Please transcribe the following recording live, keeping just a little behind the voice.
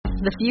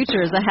The future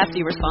is a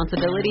hefty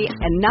responsibility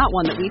and not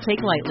one that we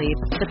take lightly.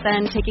 But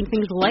then taking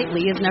things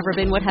lightly has never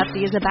been what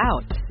Hefty is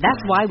about. That's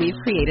why we've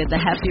created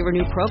the Hefty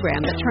Renew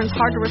program that turns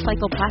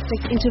hard-to-recycle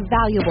plastics into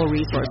valuable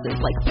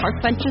resources like park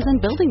benches and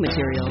building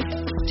materials.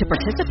 To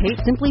participate,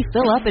 simply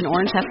fill up an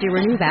orange Hefty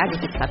Renew bag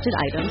with accepted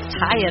items,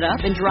 tie it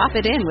up, and drop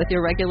it in with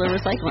your regular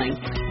recycling.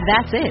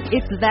 That's it.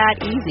 It's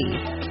that easy.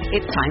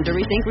 It's time to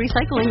rethink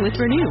recycling with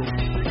Renew.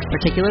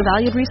 Particular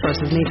valued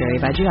resources may vary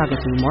by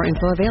geography. More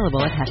info available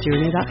at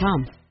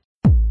heftyrenew.com.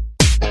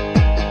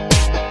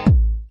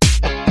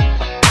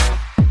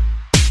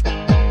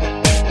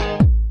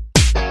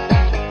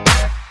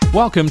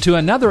 Welcome to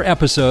another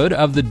episode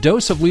of the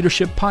Dose of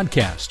Leadership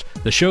podcast,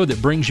 the show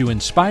that brings you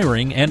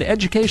inspiring and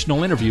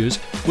educational interviews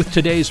with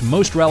today's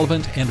most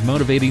relevant and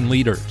motivating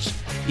leaders.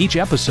 Each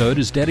episode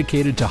is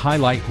dedicated to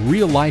highlight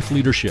real-life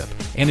leadership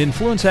and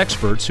influence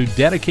experts who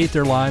dedicate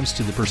their lives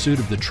to the pursuit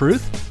of the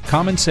truth,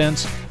 common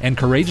sense, and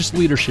courageous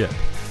leadership.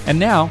 And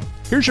now,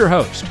 here's your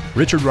host,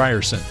 Richard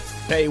Ryerson.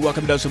 Hey,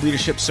 welcome to Dose of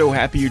Leadership. So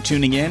happy you're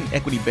tuning in.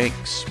 Equity Bank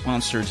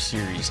sponsored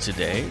series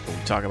today, where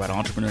we talk about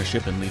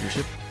entrepreneurship and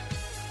leadership.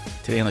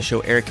 Today on the show,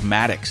 Eric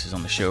Maddox is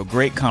on the show.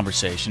 Great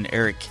conversation.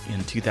 Eric,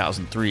 in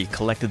 2003,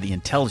 collected the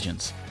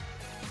intelligence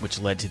which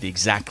led to the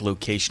exact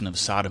location of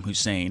Saddam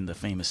Hussein, the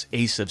famous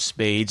ace of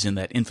spades in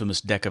that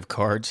infamous deck of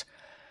cards.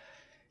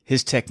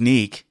 His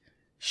technique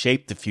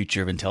shaped the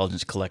future of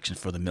intelligence collection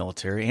for the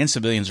military and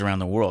civilians around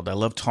the world. I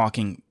love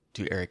talking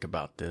to Eric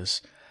about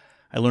this.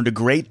 I learned a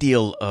great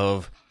deal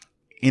of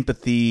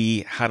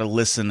empathy, how to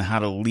listen, how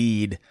to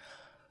lead.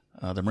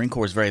 The Marine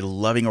Corps is a very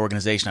loving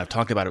organization. I've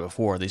talked about it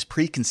before. This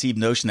preconceived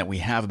notion that we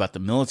have about the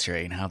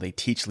military and how they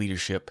teach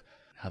leadership,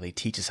 how they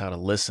teach us how to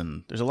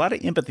listen. There's a lot of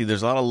empathy.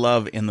 There's a lot of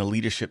love in the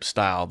leadership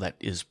style that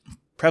is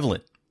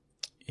prevalent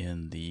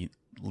in the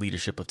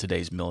leadership of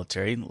today's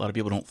military. A lot of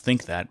people don't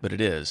think that, but it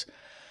is.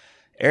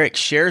 Eric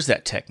shares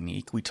that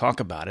technique. We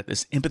talk about it,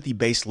 this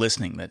empathy-based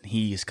listening that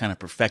he has kind of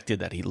perfected,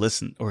 that he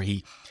listened, or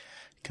he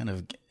kind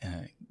of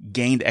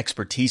gained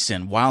expertise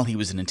in while he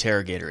was an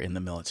interrogator in the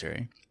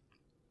military.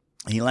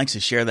 He likes to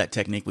share that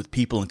technique with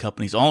people and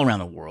companies all around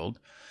the world.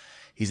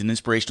 He's an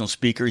inspirational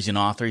speaker, he's an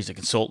author, he's a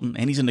consultant,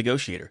 and he's a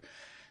negotiator.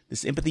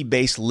 This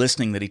empathy-based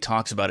listening that he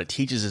talks about, it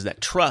teaches us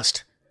that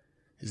trust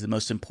is the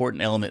most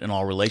important element in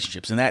all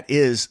relationships, and that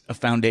is a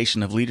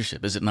foundation of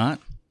leadership, is it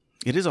not?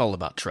 It is all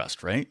about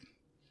trust, right?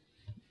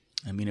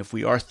 I mean, if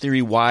we are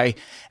Theory Y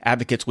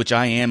advocates, which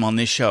I am on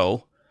this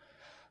show,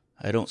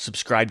 I don't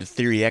subscribe to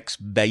Theory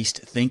X-based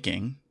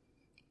thinking.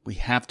 We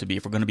have to be,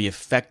 if we're going to be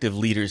effective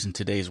leaders in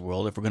today's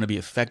world, if we're going to be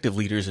effective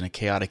leaders in a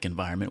chaotic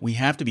environment, we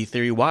have to be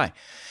Theory Y.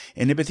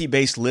 And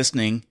empathy-based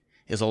listening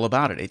is all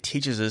about it. It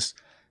teaches us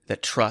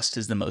that trust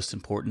is the most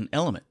important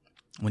element.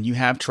 When you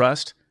have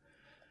trust,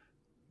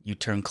 you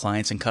turn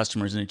clients and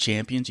customers into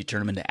champions, you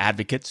turn them into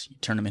advocates, you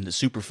turn them into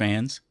super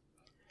fans.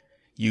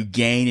 You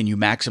gain and you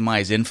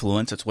maximize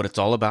influence. That's what it's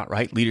all about,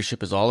 right?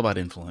 Leadership is all about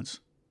influence.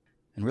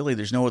 And really,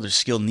 there's no other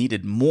skill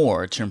needed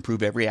more to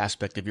improve every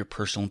aspect of your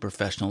personal and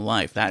professional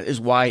life. That is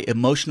why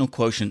emotional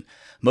intelligence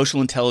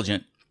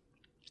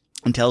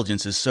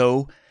is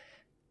so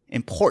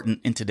important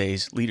in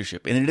today's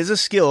leadership. And it is a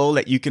skill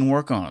that you can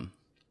work on.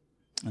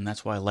 And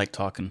that's why I like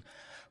talking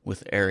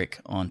with Eric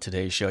on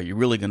today's show. You're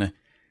really going to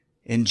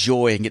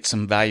enjoy and get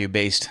some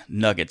value-based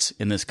nuggets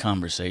in this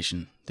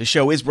conversation. The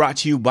show is brought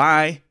to you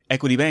by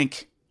Equity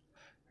Bank.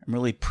 I'm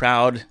really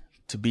proud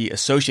to be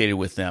associated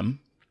with them.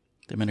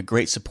 They've been a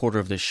great supporter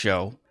of this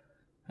show,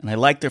 and I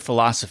like their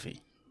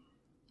philosophy,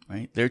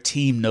 right? Their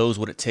team knows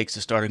what it takes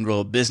to start and grow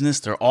a business.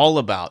 They're all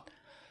about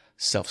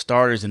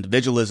self-starters,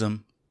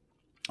 individualism,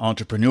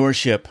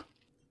 entrepreneurship,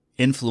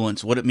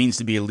 influence, what it means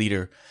to be a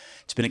leader.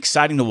 It's been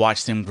exciting to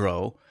watch them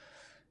grow.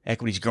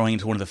 Equity's growing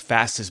into one of the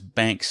fastest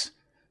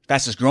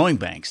growing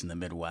banks in the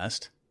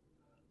Midwest.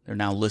 They're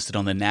now listed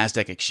on the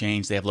NASDAQ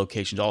exchange. They have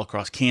locations all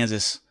across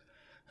Kansas,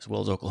 as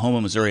well as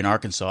Oklahoma, Missouri, and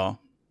Arkansas.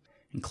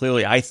 And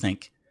clearly, I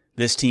think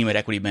this team at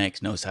Equity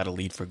Bank knows how to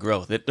lead for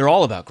growth. They're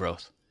all about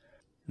growth.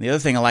 And the other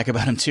thing I like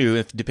about them,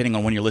 too, depending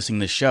on when you're listening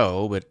to this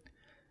show, but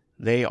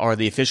they are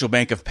the official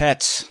bank of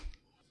pets.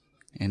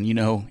 And you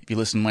know, if you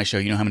listen to my show,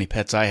 you know how many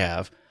pets I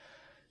have.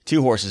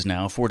 2 horses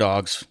now, 4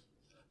 dogs,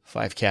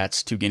 5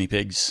 cats, 2 guinea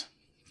pigs.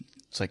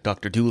 It's like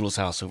Dr. Doolittle's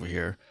house over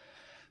here.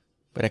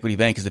 But Equity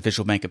Bank is the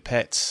official bank of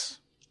pets.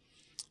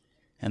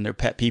 And they're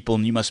pet people,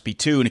 and you must be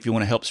too. And if you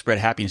want to help spread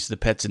happiness to the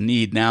pets in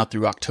need, now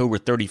through October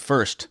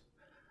 31st,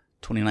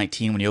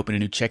 2019, when you open a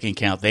new checking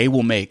account, they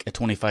will make a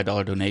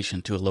 $25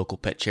 donation to a local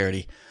pet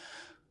charity.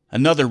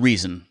 Another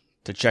reason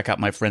to check out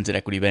my friends at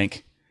Equity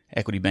Bank,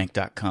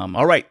 equitybank.com.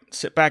 All right,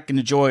 sit back and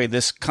enjoy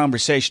this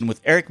conversation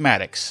with Eric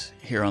Maddox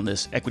here on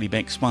this Equity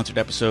Bank sponsored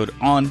episode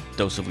on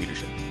Dose of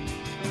Leadership.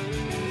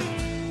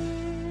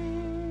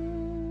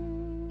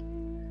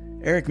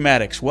 Eric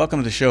Maddox,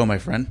 welcome to the show, my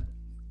friend.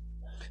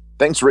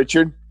 Thanks,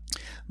 Richard.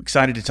 I'm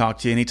excited to talk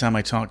to you. Anytime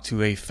I talk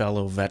to a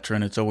fellow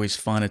veteran, it's always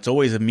fun. It's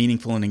always a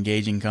meaningful and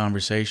engaging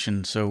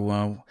conversation.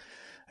 So,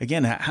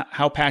 again,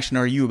 how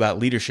passionate are you about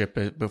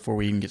leadership before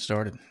we even get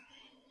started?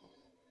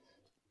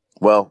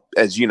 Well,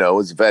 as you know,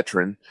 as a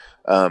veteran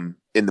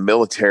in the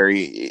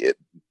military,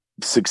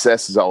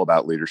 success is all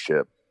about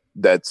leadership.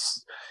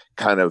 That's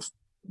kind of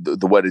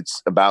the what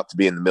it's about to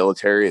be in the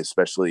military,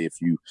 especially if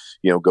you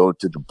go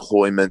to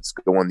deployments,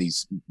 go on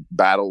these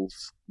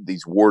battles,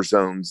 these war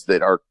zones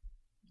that our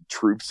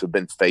troops have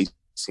been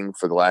facing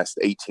for the last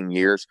 18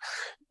 years.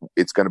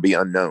 It's going to be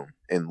unknown,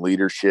 and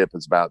leadership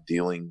is about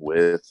dealing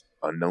with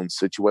unknown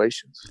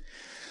situations.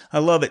 I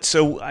love it.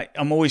 So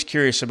I'm always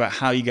curious about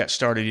how you got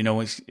started.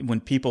 When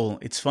people,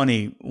 it's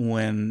funny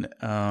when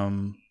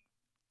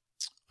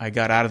I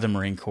got out of the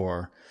Marine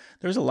Corps,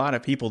 there's a lot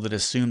of people that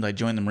assumed I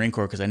joined the Marine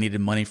Corps because I needed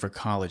money for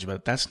college,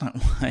 but that's not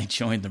why I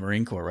joined the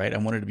Marine Corps, right? I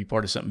wanted to be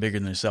part of something bigger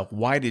than myself.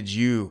 Why did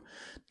you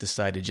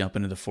decide to jump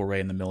into the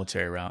foray in the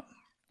military route?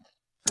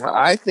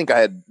 I think I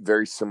had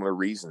very similar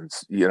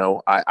reasons.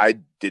 I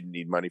didn't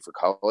need money for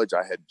college.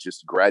 I had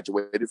just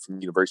graduated from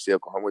the University of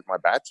Oklahoma with my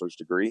bachelor's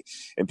degree,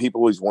 and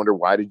people always wonder,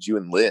 why did you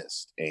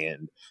enlist?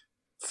 And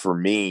for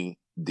me,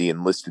 the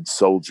enlisted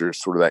soldier,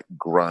 sort of that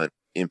grunt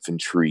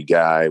infantry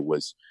guy,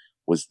 was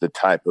the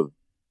type of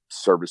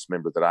service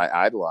member that I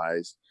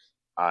idolized.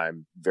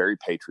 I'm very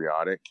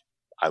patriotic.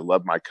 I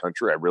love my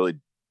country. I really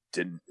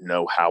didn't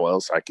know how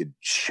else I could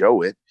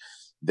show it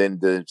than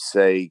to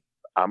say,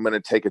 I'm going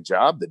to take a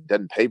job that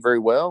doesn't pay very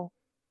well,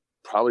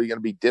 probably going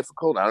to be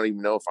difficult. I don't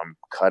even know if I'm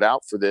cut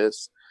out for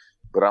this,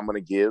 but I'm going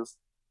to give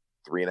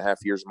 3.5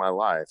 years of my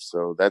life.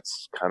 So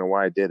that's kind of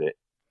why I did it.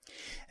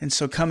 And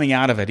so coming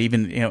out of it,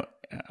 even,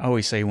 I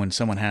always say when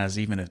someone has,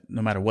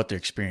 no matter what their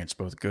experience,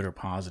 both good or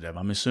positive,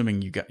 I'm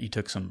assuming you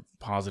took some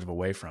positive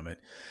away from it,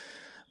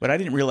 but I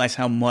didn't realize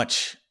how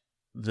much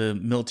the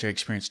military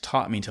experience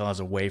taught me until I was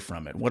away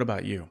from it. What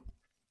about you?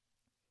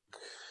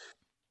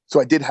 So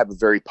I did have a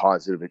very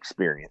positive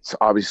experience.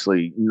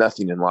 Obviously,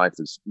 nothing in life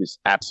is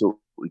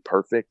absolutely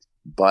perfect,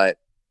 but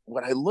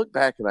what I look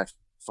back and I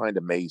find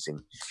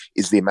amazing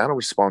is the amount of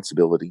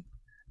responsibility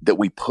that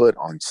we put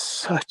on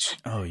such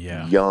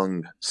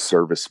young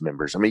service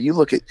members. I mean, you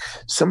look at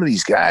some of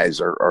these guys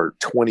are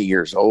 20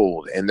 years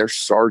old and they're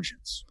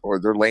sergeants or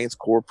they're lance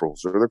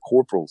corporals or they're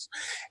corporals.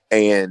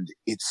 And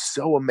it's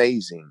so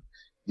amazing.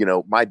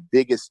 My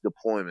biggest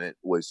deployment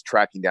was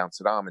tracking down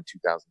Saddam in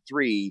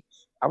 2003.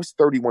 I was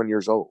 31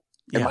 years old.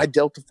 And my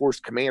Delta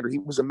Force commander, he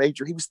was a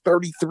major. He was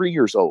 33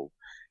 years old.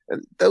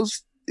 And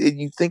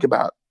you think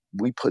about,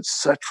 we put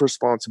such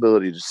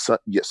responsibility to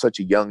such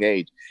a young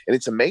age. And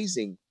it's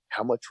amazing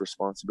how much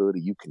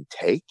responsibility you can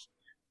take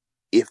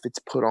if it's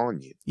put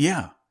on you.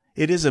 Yeah,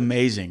 it is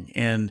amazing.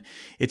 And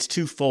it's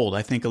twofold.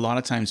 I think a lot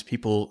of times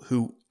people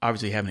who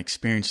obviously haven't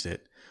experienced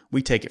it,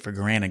 we take it for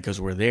granted because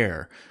we're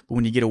there. But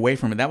when you get away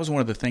from it, that was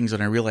one of the things that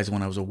I realized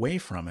when I was away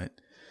from it,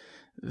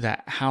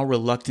 that how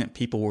reluctant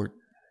people were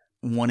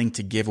wanting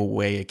to give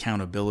away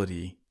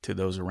accountability to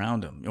those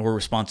around them, or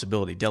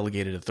responsibility,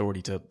 delegated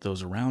authority to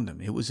those around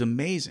them. It was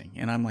amazing.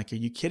 And I'm like, are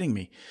you kidding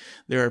me?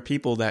 There are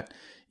people that,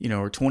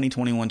 are 20,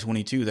 21,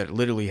 22 that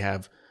literally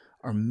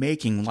are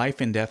making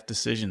life and death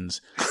decisions,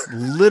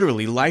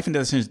 literally life and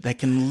death decisions that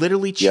can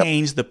literally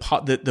change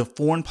the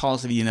foreign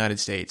policy of the United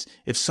States.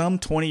 If some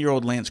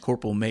 20-year-old Lance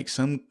Corporal makes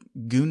some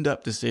gooned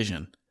up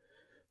decision,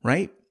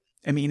 right?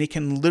 I mean, it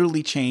can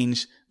literally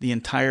change the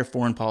entire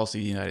foreign policy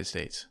of the United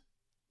States,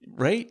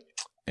 right?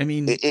 I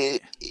mean,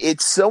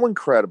 it's so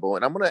incredible.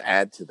 And I'm going to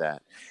add to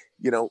that.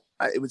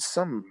 It was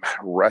some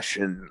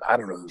Russian, I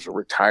don't know, it was a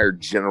retired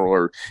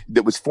general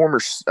that was former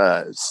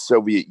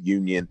Soviet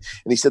Union.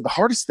 And he said the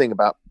hardest thing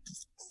about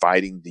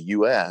fighting the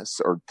U.S.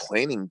 or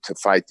planning to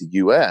fight the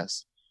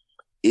U.S.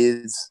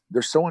 is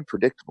they're so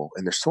unpredictable.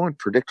 And they're so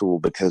unpredictable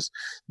because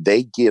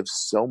they give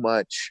so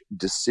much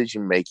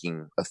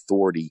decision-making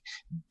authority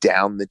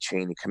down the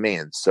chain of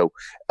command. So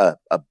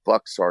a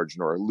buck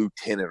sergeant or a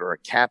lieutenant or a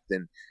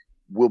captain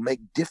will make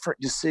different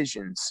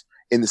decisions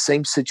in the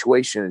same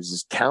situation as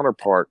his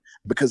counterpart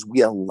because we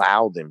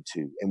allow them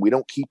to, and we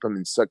don't keep them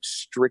in such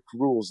strict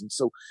rules. And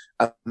so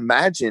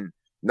imagine,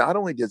 not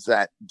only does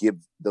that give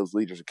those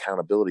leaders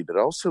accountability, but it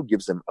also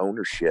gives them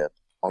ownership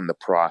on the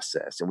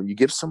process. And when you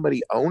give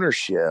somebody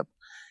ownership,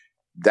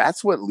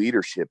 that's what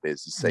leadership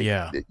is, to say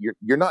that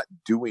you're not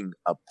doing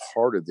a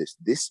part of this.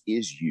 This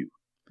is you.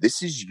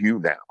 This is you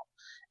now.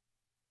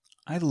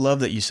 I love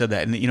that you said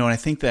that. And, and I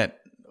think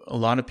that a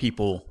lot of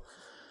people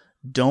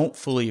don't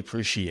fully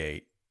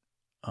appreciate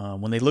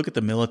when they look at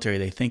the military,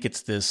 they think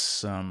it's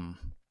this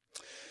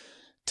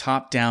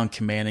top-down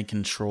command and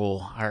control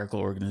hierarchical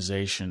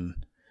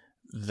organization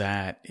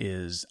that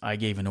is, I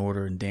gave an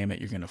order and damn it,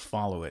 you're going to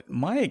follow it.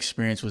 My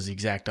experience was the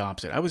exact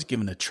opposite. I was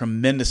given a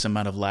tremendous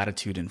amount of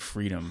latitude and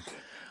freedom.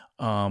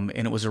 And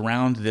it was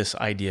around this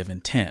idea of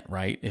intent,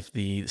 right? If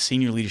the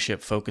senior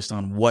leadership focused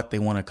on what they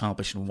want to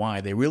accomplish and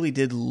why, they really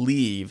did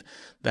leave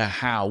the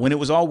how. When it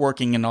was all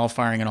working and all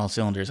firing on all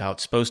cylinders, how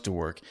it's supposed to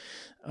work,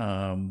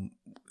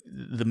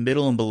 the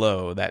middle and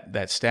below,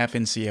 that staff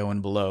NCO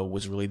and below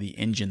was really the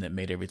engine that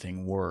made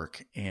everything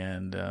work.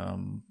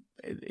 And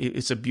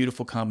it's a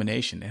beautiful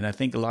combination. And I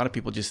think a lot of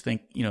people just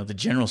think, the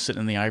general's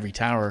sitting in the ivory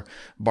tower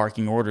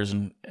barking orders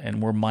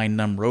and we're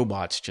mind-numb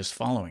robots just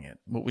following it.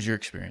 What was your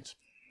experience?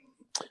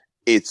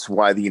 It's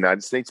why the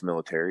United States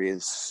military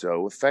is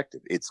so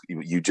effective.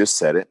 You just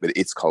said it, but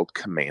it's called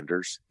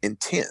commander's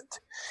intent.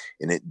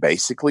 And it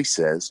basically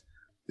says,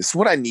 this is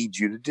what I need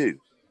you to do.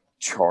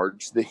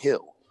 Charge the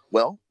hill.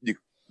 Well, you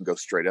can go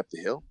straight up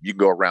the hill. You can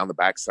go around the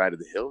backside of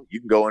the hill.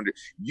 You can go under.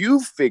 You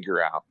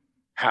figure out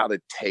how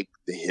to take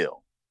the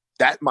hill.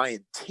 That my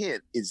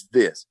intent is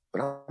this,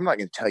 but I'm not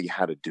going to tell you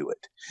how to do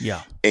it.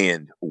 Yeah.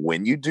 And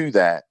when you do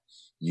that,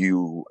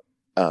 you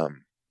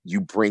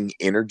bring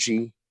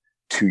energy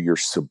to your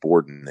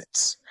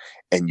subordinates,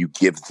 and you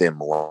give them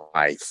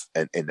life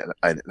and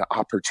an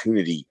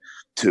opportunity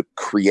to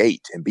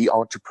create and be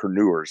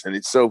entrepreneurs. And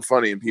it's so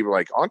funny. And people are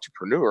like,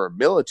 entrepreneur,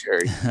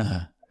 military.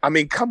 I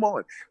mean, come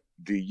on.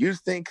 Do you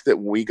think that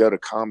when we go to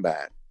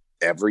combat,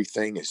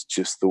 everything is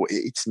just the way?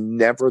 It's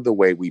never the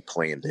way we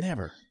planned it.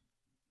 Never.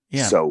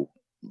 Yeah. So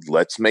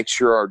let's make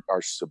sure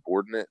our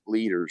subordinate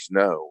leaders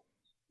know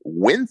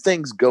when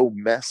things go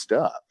messed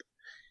up,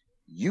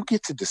 you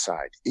get to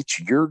decide. It's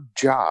your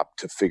job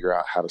to figure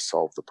out how to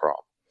solve the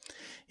problem.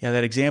 Yeah,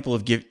 that example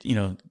of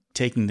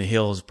taking the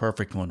hill is a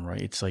perfect one,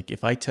 right? It's like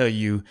if I tell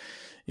you,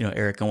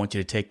 Eric, I want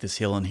you to take this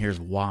hill and here's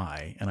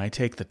why, and I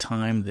take the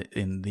time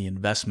in the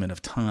investment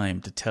of time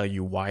to tell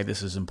you why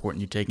this is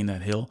important, you're taking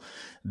that hill,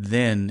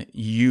 then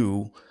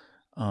you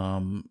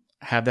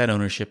have that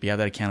ownership, you have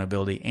that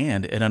accountability,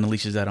 and it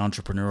unleashes that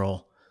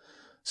entrepreneurial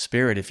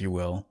spirit, if you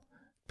will,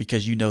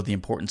 because you know the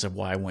importance of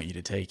why I want you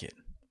to take it,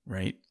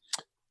 right?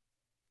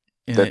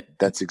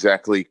 That's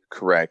exactly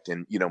correct.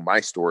 And, my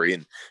story,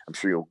 and I'm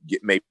sure you'll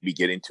maybe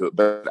get into it,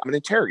 but I'm an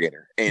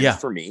interrogator. And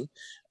for me,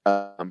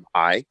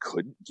 I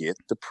couldn't get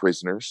the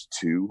prisoners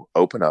to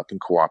open up and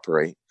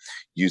cooperate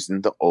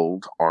using the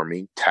old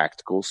Army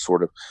tactical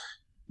sort of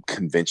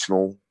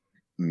conventional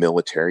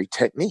military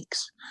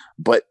techniques.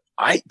 But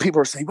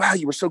people are saying, wow,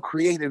 you were so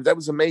creative. That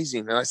was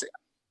amazing. And I say,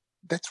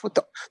 that's what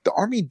the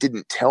Army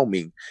didn't tell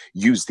me,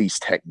 use these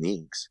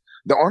techniques.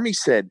 The Army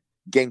said,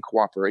 gain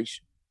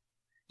cooperation.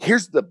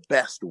 Here's the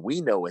best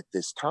we know at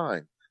this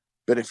time.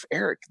 But if,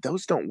 Eric,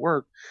 those don't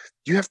work,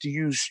 you have to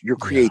use your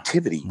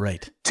creativity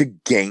to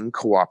gain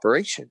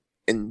cooperation.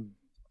 And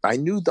I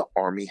knew the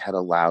Army had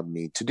allowed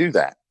me to do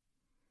that.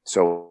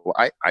 So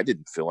I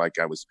didn't feel like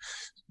I was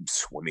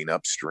swimming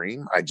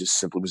upstream. I just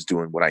simply was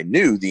doing what I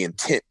knew the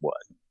intent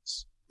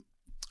was.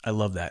 I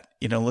love that.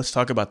 Let's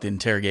talk about the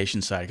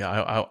interrogation side.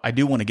 I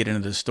do want to get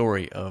into the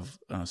story of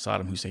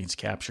Saddam Hussein's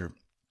capture.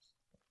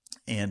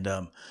 And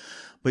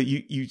but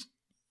you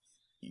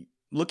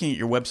looking at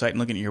your website and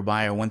looking at your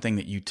bio, one thing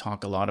that you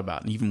talk a lot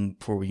about, and even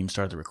before we even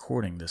started the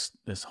recording,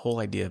 this whole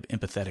idea of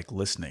empathetic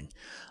listening.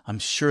 I'm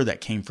sure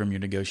that came from your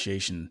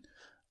negotiation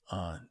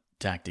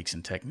tactics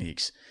and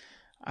techniques.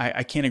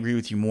 I can't agree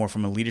with you more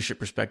from a leadership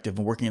perspective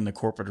and working in the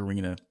corporate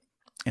arena,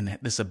 and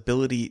this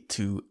ability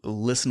to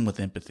listen with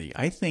empathy.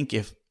 I think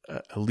if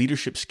a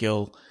leadership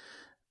skill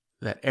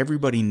that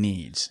everybody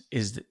needs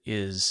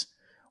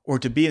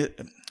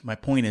my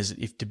point is,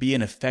 if to be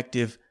an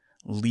effective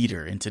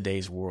leader in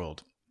today's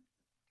world,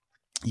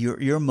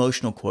 your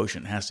emotional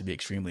quotient has to be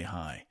extremely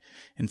high.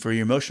 And for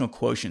your emotional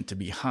quotient to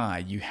be high,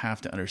 you have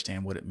to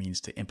understand what it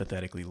means to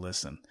empathetically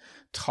listen.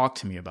 Talk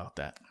to me about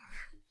that.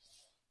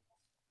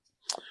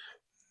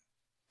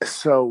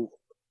 So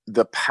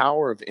the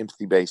power of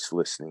empathy-based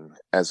listening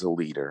as a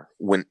leader,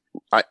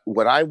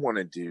 what I want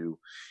to do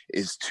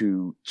is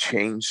to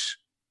change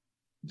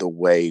the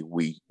way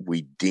we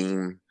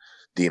deem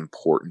the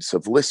importance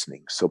of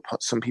listening. So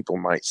some people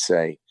might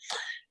say,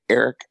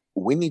 Eric,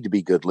 we need to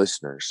be good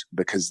listeners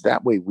because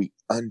that way we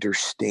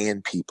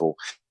understand people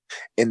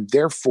and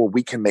therefore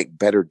we can make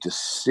better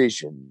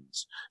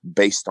decisions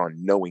based on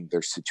knowing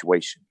their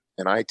situation.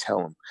 And I tell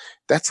them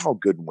that's all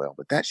good and well,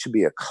 but that should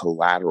be a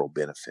collateral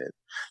benefit.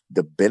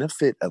 The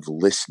benefit of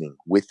listening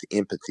with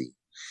empathy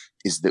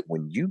is that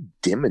when you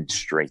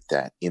demonstrate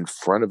that in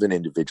front of an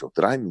individual,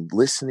 that I'm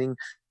listening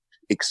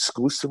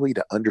exclusively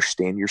to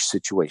understand your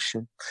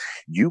situation,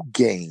 you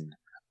gain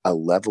a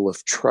level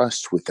of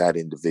trust with that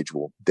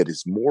individual that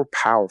is more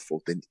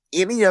powerful than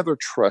any other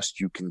trust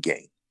you can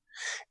gain.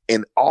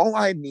 And all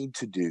I need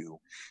to do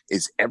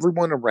is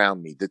everyone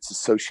around me that's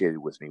associated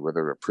with me,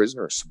 whether a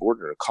prisoner, a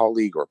subordinate, a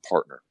colleague, or a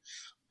partner,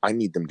 I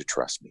need them to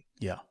trust me.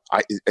 Yeah.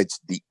 It's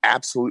the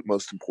absolute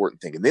most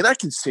important thing. And then I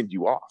can send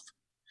you off.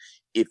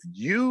 If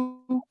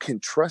you can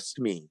trust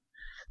me,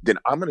 then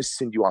I'm going to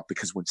send you off,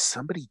 because when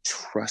somebody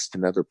trusts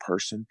another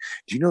person,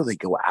 do you know they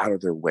go out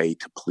of their way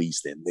to please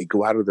them? They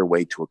go out of their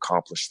way to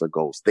accomplish their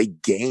goals. They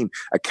gain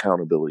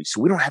accountability. So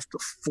we don't have to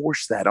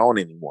force that on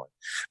anyone,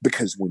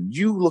 because when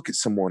you look at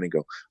someone and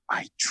go,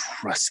 I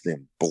trust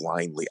them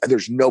blindly,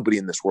 there's nobody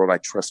in this world I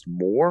trust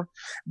more,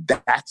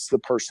 that's the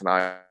person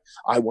I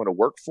want to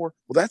work for.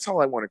 Well, that's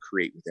all I want to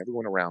create with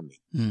everyone around me.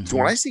 Mm-hmm. So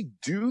when I say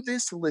do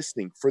this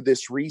listening for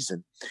this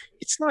reason,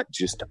 it's not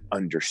just to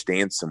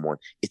understand someone,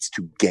 it's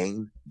to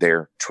gain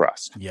their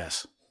trust.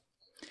 Yes.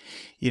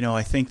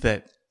 I think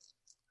that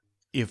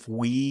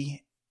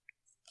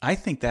I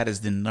think that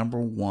is the number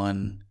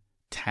one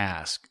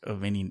task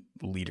of any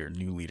leader,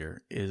 new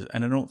leader, and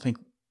I don't think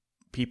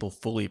people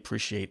fully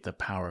appreciate the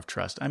power of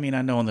trust. I mean,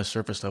 I know on the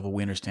surface level,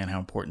 we understand how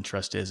important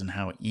trust is and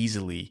how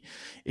easily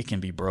it can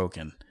be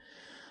broken.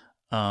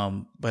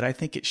 But I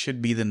think it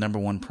should be the number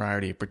one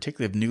priority,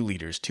 particularly of new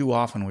leaders. Too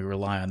often we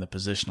rely on the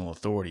positional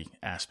authority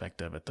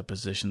aspect of it, the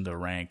position, the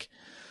rank,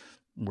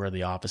 where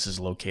the office is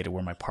located,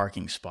 where my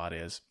parking spot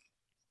is.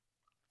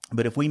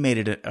 But if we made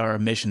it our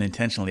mission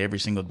intentionally every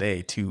single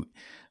day to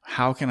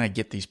how can I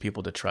get these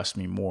people to trust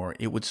me more,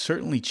 it would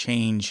certainly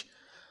change,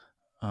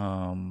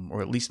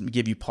 or at least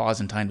give you pause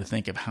and time to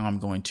think of how I'm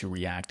going to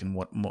react and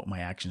what my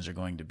actions are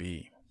going to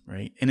be.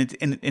 Right.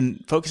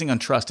 And focusing on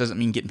trust doesn't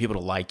mean getting people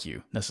to like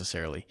you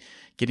necessarily.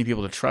 Getting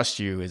people to trust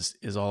you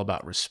is all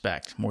about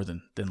respect more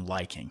than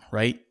liking.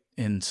 Right.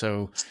 And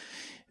so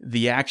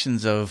the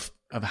actions of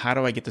how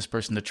do I get this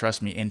person to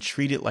trust me and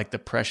treat it like the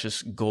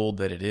precious gold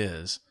that it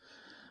is,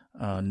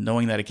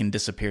 knowing that it can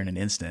disappear in an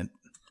instant.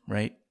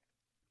 Right.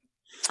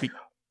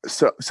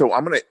 So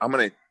I'm going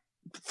to,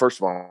 first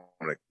of all,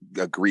 I'm going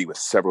to agree with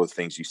several of the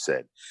things you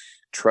said.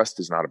 Trust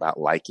is not about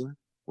liking.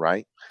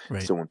 Right.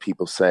 So when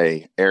people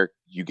say, Eric,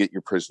 you get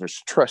your prisoners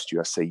to trust you,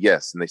 I say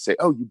yes. And they say,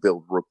 oh, you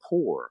build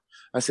rapport.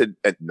 I said,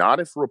 not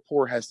if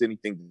rapport has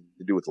anything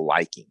to do with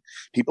liking.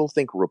 People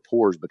think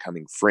rapport is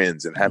becoming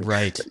friends and having,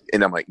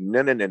 and I'm like,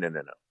 no.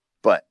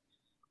 But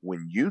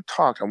when you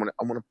talk, I want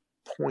to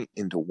point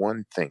into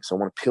one thing. So I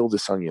want to peel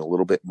this on you a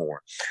little bit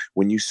more.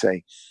 When you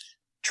say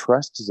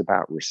trust is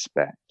about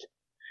respect.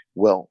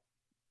 Well,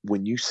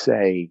 when you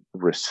say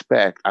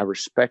respect, I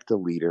respect a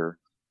leader.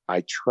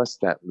 I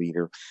trust that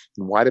leader.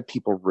 Why do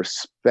people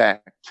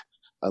respect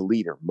a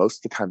leader?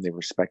 Most of the time they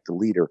respect a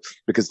leader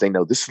because they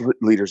know this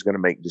leader is going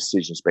to make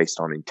decisions based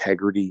on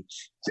integrity,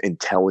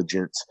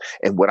 intelligence.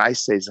 And what I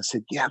say is, I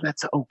said, yeah,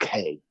 that's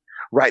okay.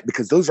 Right.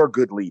 Because those are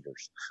good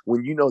leaders.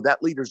 When you know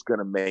that leader's going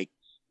to make,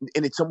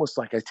 and it's almost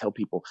like I tell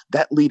people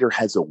that leader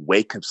has a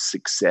wake of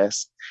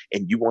success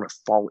and you want to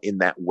fall in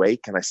that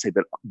wake. And I say,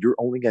 but you're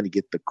only going to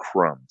get the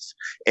crumbs.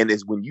 And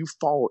as when you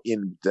follow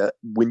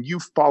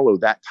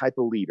that type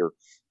of leader,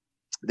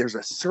 there's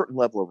a certain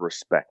level of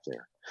respect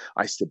there.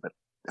 I said, but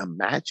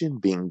imagine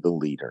being the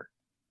leader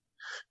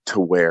to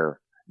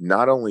where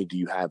not only do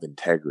you have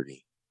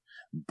integrity,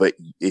 but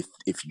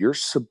if your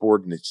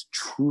subordinates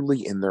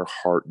truly in their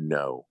heart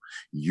know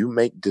you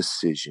make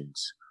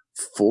decisions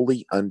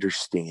fully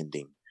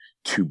understanding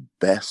to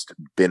best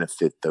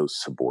benefit those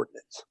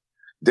subordinates.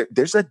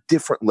 There's a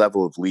different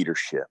level of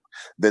leadership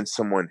than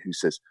someone who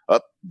says,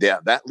 oh, yeah,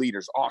 that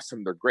leader's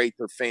awesome. They're great.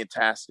 They're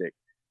fantastic.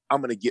 I'm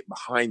going to get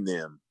behind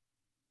them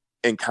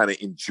and kind of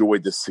enjoy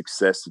the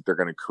success that they're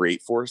going to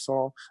create for us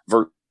all,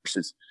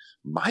 versus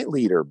my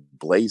leader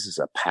blazes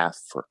a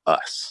path for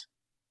us.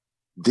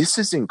 This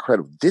is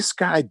incredible. This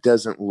guy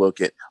doesn't look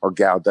at, or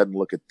gal doesn't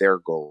look at their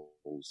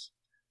goals,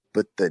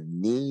 but the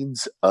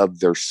needs of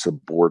their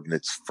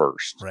subordinates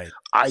first. Right.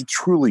 I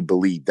truly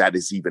believe that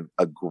is even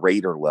a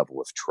greater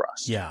level of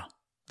trust. Yeah.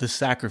 The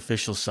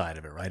sacrificial side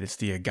of it, right? It's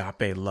the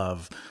agape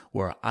love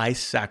where I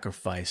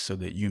sacrifice so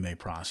that you may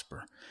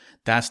prosper.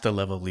 That's the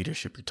level of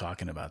leadership you're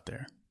talking about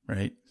there.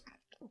 Right.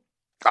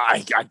 I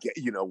get,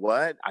 you know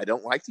what? I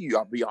don't like to,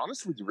 I'll be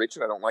honest with you,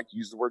 Richard. I don't like to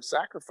use the word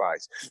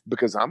sacrifice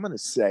because I'm going to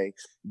say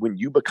when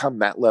you become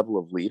that level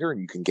of leader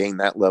and you can gain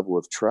that level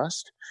of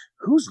trust,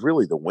 who's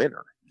really the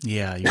winner?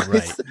 Yeah, you're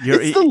right.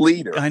 It's the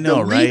leader. I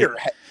know, the leader,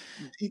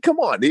 right? Come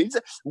on.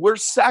 We're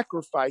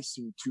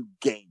sacrificing to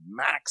gain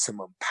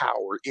maximum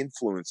power,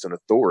 influence, and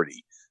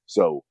authority.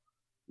 So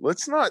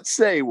let's not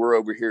say we're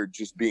over here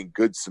just being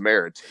good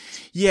Samaritans.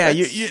 Yeah,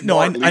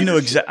 I know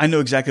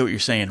exactly what you're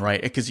saying,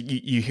 right? Because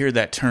you hear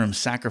that term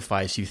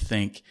sacrifice, you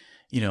think,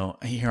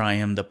 here I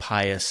am, the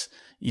pious,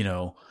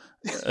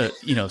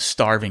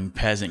 starving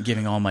peasant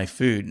giving all my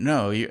food.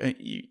 No,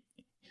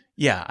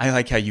 yeah, I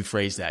like how you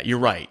phrase that. You're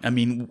right. I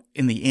mean,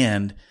 in the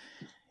end,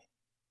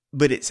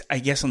 but it's, I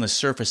guess on the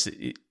surface,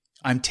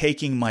 I'm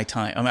taking my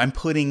time. I'm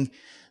putting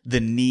the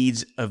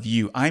needs of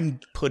you. I'm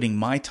putting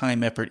my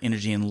time, effort,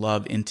 energy, and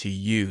love into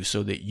you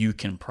so that you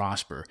can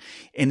prosper.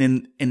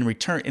 And in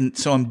return, and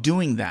so I'm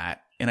doing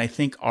that. And I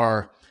think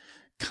our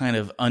kind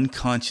of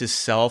unconscious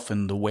self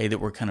and the way that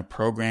we're kind of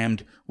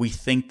programmed, we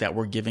think that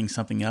we're giving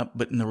something up.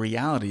 But in the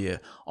reality,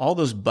 all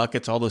those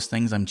buckets, all those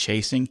things I'm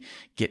chasing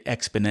get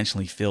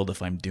exponentially filled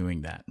if I'm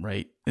doing that,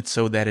 right? And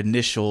so that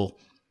initial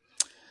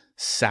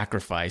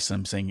sacrifice,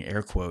 I'm saying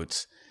air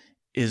quotes,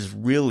 is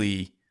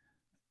really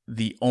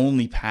the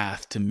only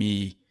path to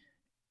me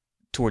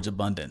towards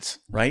abundance,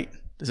 right?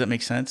 Does that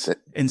make sense?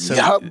 And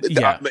so,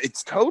 yeah,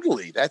 it's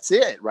totally, that's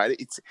it, right?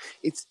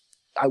 It's,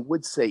 I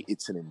would say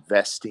it's an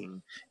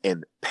investing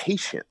and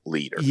patient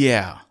leader.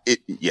 Yeah.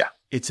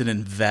 It's an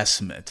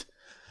investment.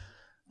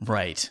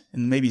 Right.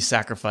 And maybe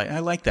sacrifice. I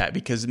like that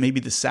because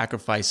maybe the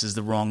sacrifice is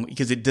the wrong,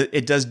 because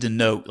it does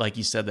denote, like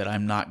you said, that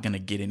I'm not going to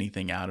get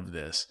anything out of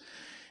this.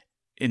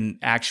 And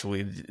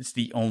actually, it's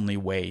the only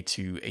way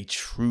to a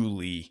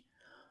truly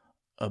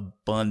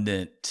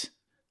abundant,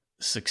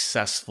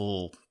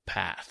 successful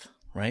path,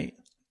 right?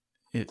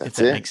 If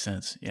that makes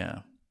sense. Yeah.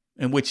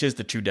 And which is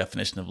the true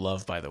definition of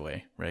love, by the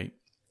way, right?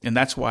 And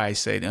that's why I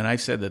say, and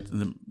I've said that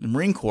the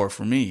Marine Corps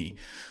for me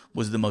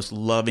was the most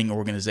loving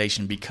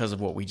organization because of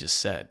what we just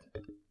said.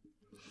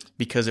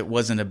 Because it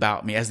wasn't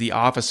about me. As the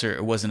officer,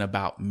 it wasn't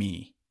about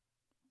me,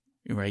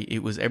 right?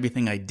 It was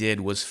everything I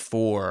did was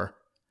for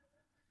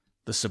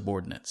the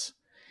subordinates.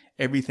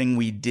 Everything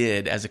we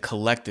did as a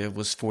collective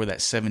was for that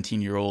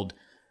 17-year-old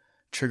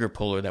trigger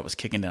puller that was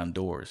kicking down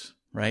doors,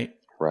 right?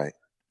 Right.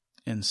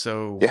 And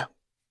so, yeah,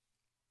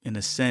 in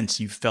a sense,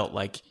 you felt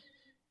like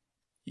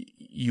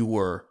you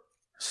were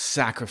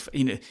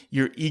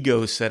your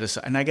ego set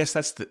aside. And I guess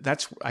I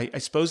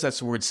suppose that's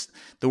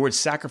the word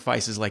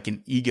sacrifice is like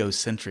an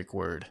egocentric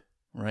word,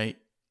 right?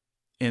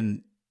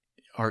 And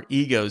our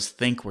egos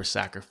think we're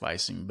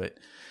sacrificing, but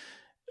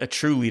a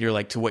true leader,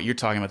 like to what you're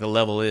talking about, the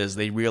level is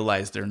they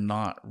realize they're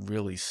not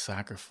really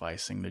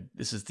sacrificing.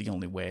 This is the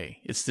only way.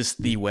 It's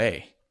just the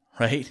way,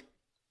 right?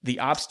 The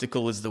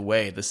obstacle is the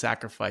way. The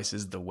sacrifice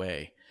is the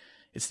way.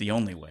 It's the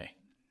only way.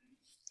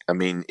 I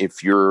mean,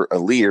 if you're a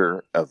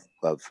leader of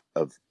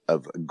a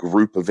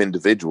group of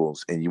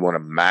individuals and you want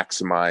to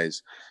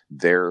maximize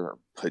their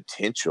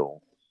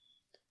potential,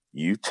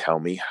 you tell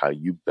me how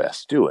you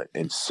best do it.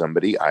 And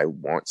I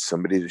want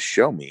somebody to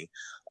show me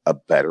a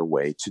better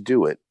way to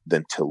do it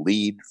than to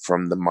lead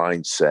from the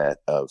mindset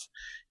of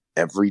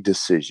every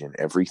decision,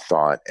 every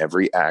thought,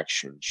 every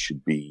action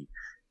should be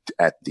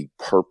at the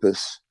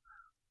purpose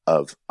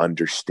of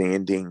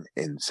understanding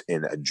and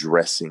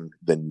addressing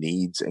the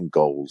needs and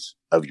goals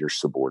of your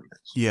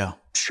subordinates. Yeah.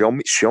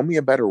 Show me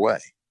a better way.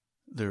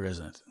 There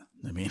isn't.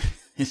 I mean,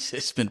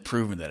 it's been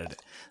proven that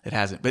it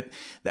hasn't. But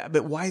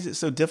why is it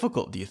so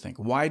difficult, do you think?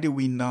 Why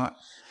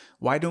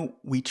don't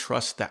we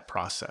trust that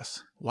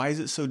process? Why is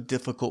it so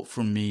difficult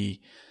for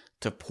me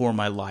to pour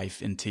my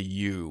life into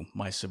you,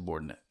 my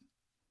subordinate?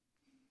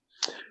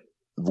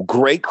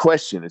 Great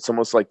question. It's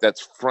almost like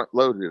that's front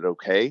loaded.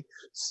 Okay.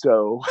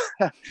 So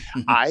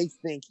I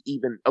think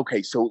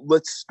so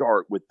let's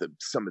start with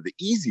some of the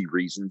easy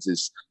reasons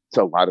is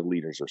so a lot of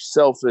leaders are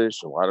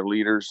selfish. A lot of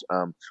leaders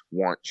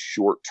want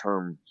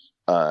short-term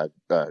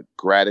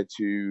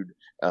gratitude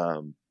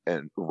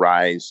and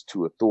rise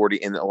to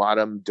authority. And a lot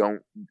of them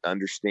don't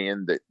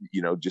understand that,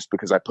 just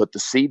because I put the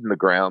seed in the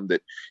ground,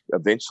 that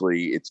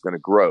eventually it's going to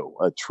grow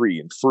a tree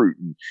and fruit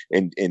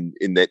and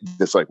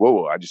that's like,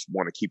 whoa, I just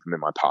want to keep them in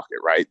my pocket.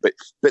 Right. But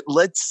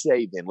let's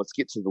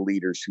get to the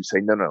leaders who say,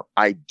 no,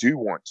 I do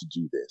want to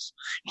do this.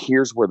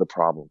 Here's where the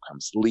problem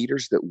comes.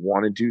 Leaders that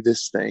want to do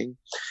this thing,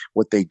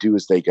 what they do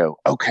is they go,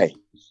 okay,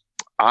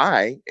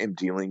 I am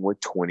dealing with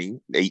 20,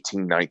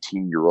 18,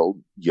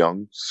 19-year-old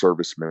young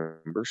service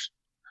members.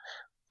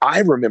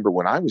 I remember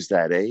when I was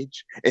that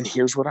age, and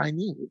here's what I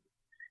needed.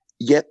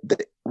 Yet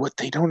what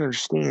they don't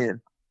understand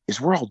is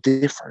we're all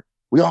different.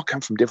 We all come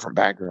from different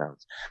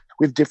backgrounds.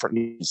 We have different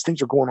needs. Things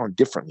are going on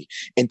differently.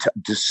 And to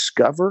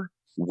discover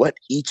what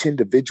each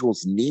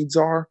individual's needs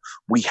are,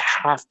 we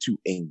have to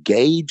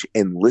engage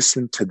and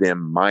listen to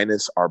them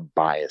minus our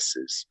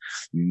biases,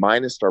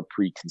 minus our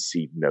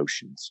preconceived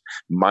notions,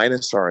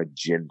 minus our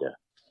agenda.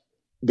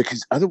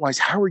 Because otherwise,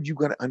 how are you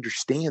going to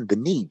understand the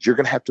needs? You're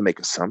going to have to make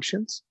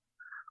assumptions,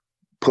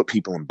 put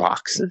people in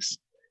boxes.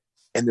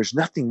 And there's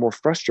nothing more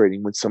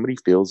frustrating when somebody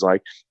feels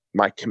like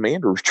my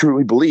commander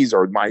truly believes,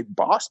 or my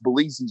boss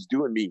believes he's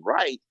doing me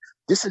right.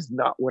 This is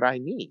not what I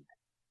need.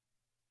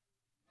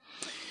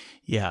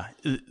 Yeah.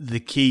 The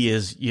key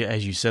is,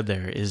 as you said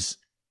there, is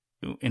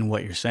in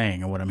what you're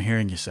saying, or what I'm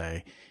hearing you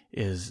say,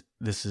 is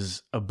this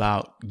is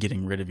about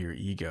getting rid of your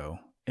ego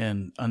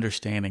and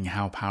understanding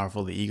how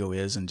powerful the ego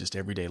is in just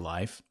everyday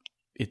life.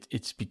 It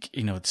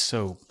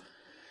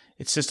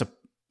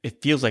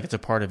feels like it's a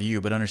part of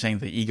you, but understanding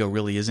the ego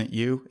really isn't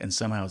you, and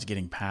somehow it's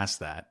getting past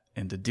that.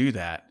 And to do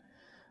that,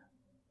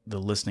 the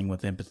listening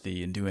with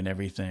empathy and doing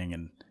everything,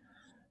 and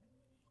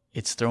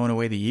it's throwing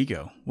away the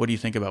ego. What do you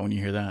think about when you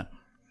hear that?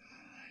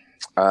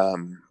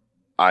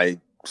 I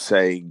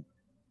say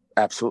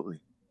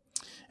absolutely.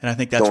 And I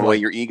think that's throwing away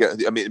your ego.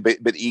 I mean,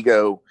 but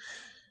ego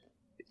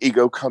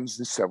comes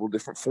in several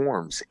different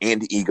forms,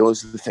 and ego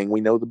is the thing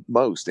we know the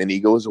most, and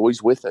ego is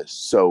always with us.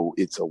 So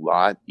it's a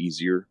lot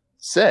easier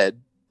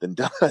said than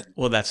done.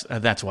 Well,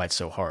 that's why it's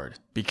so hard,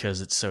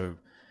 because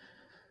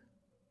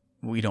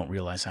we don't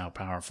realize how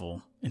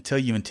powerful until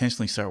you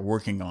intentionally start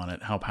working on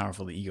it, how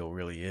powerful the ego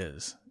really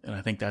is. And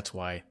I think that's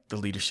why the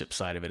leadership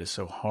side of it is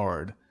so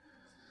hard,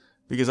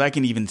 because I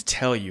can even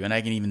tell you, and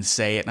I can even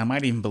say it, and I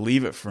might even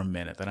believe it for a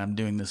minute that I'm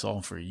doing this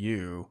all for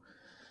you.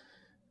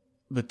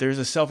 But there's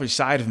a selfish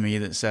side of me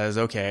that says,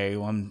 okay,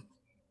 well, I'm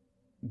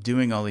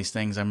doing all these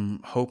things.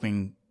 I'm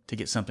hoping to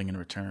get something in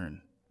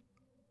return.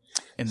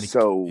 And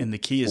the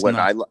key is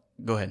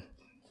go ahead.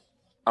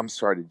 I'm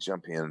sorry to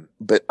jump in,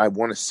 but I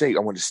want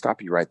to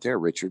stop you right there,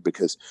 Richard,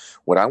 because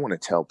what I want to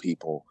tell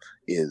people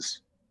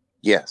is,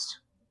 yes,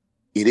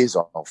 it is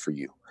all for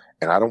you.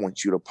 And I don't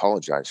want you to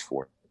apologize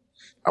for it.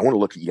 I want to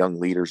look at young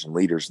leaders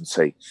and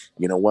say,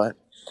 you know what?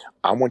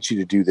 I want you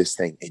to do this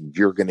thing, and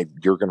you're going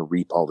to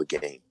reap all the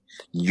gain.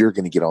 you're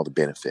going to get all the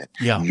benefit.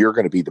 Yeah. You're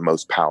going to be the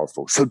most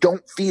powerful. So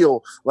don't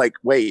feel like,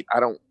 wait,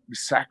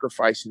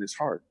 sacrificing is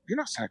hard. You're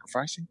not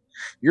sacrificing.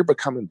 You're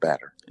becoming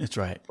better. That's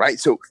right. Right.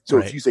 So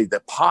right. If you say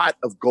the pot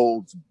of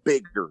gold's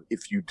bigger,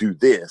 if you do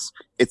this,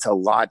 it's a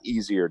lot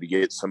easier to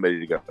get somebody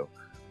to go,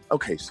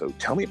 okay, so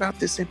tell me about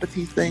this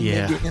empathy thing.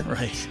 Yeah. Again.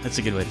 Right. That's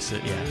a good way to say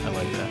it. Yeah. I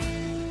like that.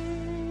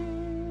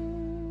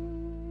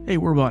 Hey,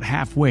 we're about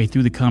halfway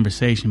through the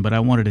conversation, but I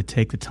wanted to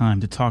take the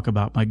time to talk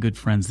about my good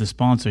friends, the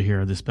sponsor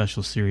here of this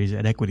special series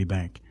at Equity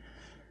Bank.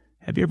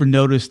 Have you ever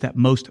noticed that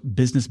most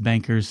business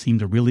bankers seem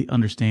to really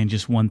understand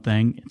just one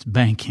thing? It's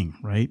banking,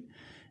 right?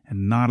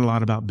 And not a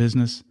lot about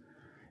business.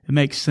 It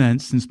makes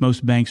sense since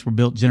most banks were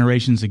built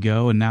generations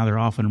ago and now they're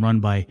often run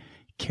by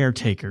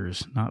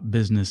caretakers, not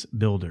business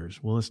builders.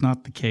 Well, it's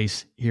not the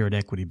case here at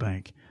Equity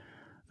Bank.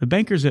 The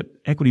bankers at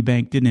Equity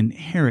Bank didn't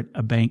inherit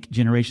a bank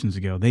generations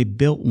ago. They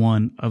built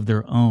one of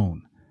their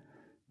own.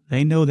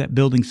 They know that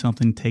building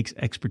something takes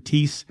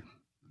expertise,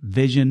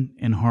 vision,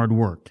 and hard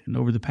work. And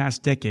over the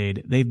past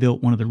decade, they've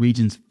built one of the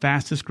region's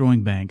fastest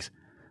growing banks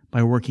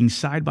by working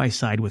side by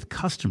side with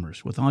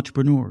customers, with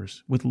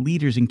entrepreneurs, with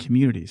leaders in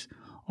communities,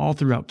 all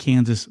throughout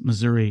Kansas,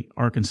 Missouri,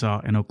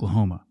 Arkansas, and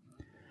Oklahoma.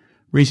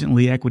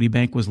 Recently, Equity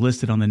Bank was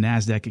listed on the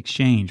NASDAQ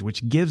exchange,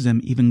 which gives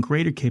them even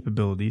greater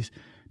capabilities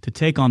to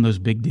take on those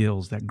big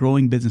deals that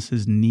growing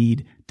businesses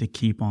need to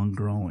keep on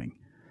growing.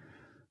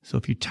 So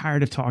if you're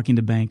tired of talking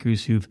to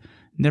bankers who've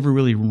never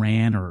really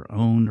ran or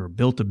owned or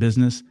built a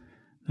business,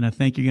 then I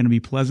think you're going to be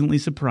pleasantly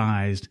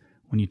surprised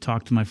when you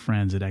talk to my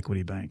friends at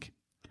Equity Bank.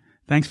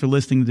 Thanks for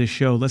listening to this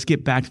show. Let's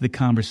get back to the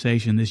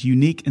conversation, this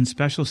unique and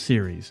special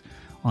series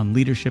on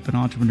leadership and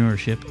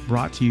entrepreneurship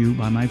brought to you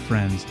by my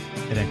friends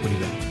at Equity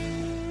Bank.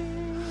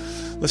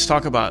 Let's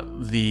talk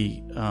about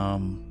the,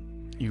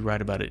 you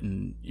write about it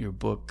in your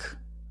book,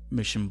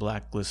 Mission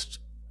Blacklist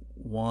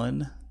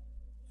 1.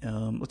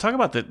 We'll talk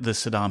about the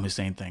Saddam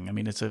Hussein thing. I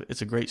mean, it's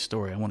a great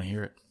story. I want to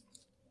hear it.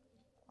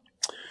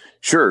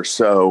 Sure.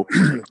 So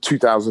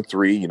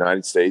 2003,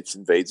 United States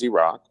invades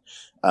Iraq.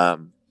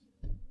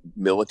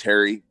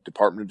 Military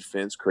Department of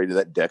Defense created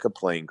that deck of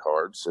playing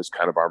cards as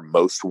kind of our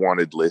most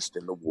wanted list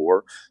in the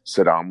war.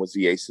 Saddam was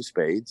the ace of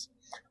spades.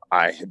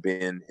 I had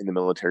been in the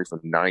military for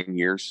 9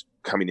 years.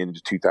 Coming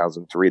into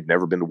 2003, had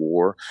never been to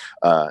war.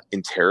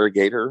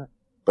 Interrogator,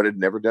 but had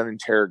never done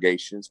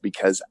interrogations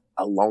because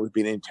along with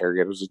being an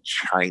interrogator, I was a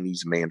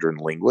Chinese Mandarin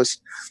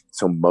linguist.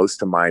 So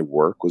most of my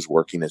work was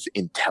working as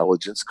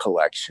intelligence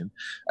collection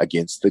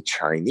against the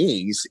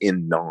Chinese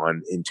in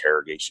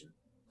non-interrogation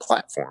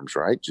platforms,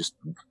 right? Just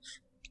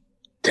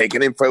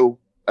taking info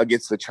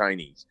against the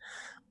Chinese.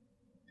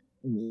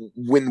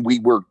 When we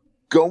were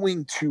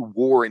going to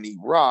war in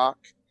Iraq,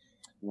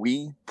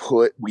 we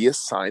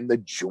assigned the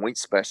Joint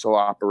Special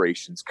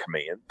Operations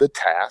Command the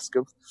task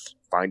of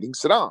finding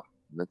Saddam.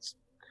 That's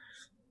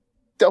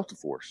Delta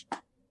Force,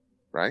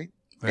 right?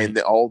 And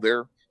all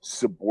their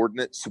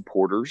subordinate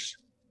supporters.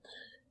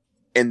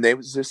 And there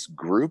was this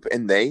group,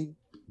 and they,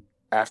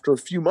 after a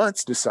few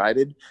months,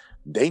 decided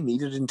they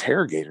needed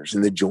interrogators.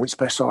 In the Joint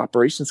Special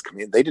Operations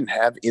Command, they didn't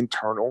have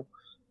internal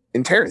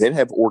interrogators. They didn't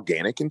have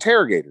organic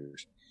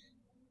interrogators.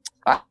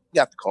 I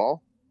got the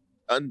call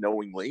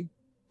unknowingly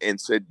and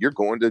said, you're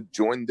going to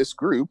join this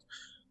group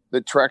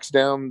that tracks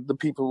down the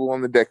people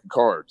on the deck of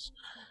cards,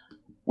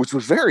 which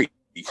was very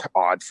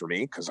odd for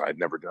me because I'd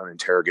never done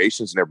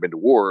interrogations, never been to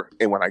war.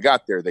 And when I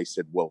got there, they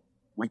said, well,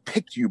 we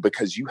picked you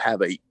because you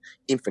have a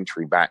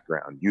infantry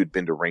background. You had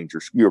been to Ranger,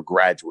 you're a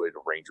graduate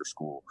of Ranger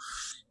School.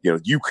 You know,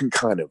 you can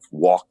kind of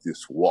walk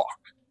this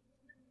walk.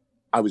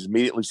 I was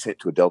immediately sent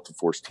to a Delta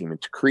Force team in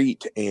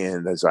Tikrit.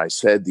 And as I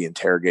said, the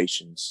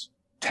interrogations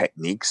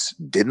techniques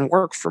didn't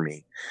work for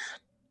me.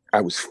 I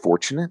was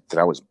fortunate that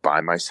I was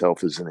by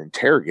myself as an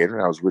interrogator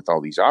and I was with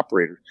all these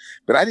operators,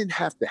 but I didn't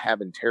have to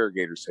have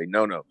interrogators say,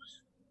 no,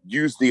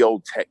 use the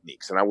old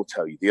techniques. And I will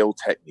tell you, the old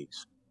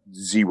techniques,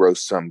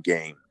 zero-sum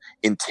game,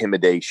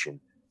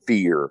 intimidation,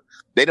 fear.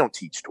 They don't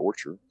teach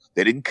torture.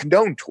 They didn't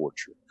condone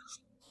torture.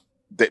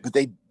 But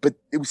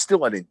it was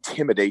still an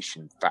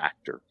intimidation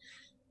factor.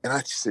 And I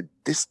just said,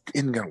 this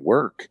isn't going to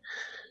work.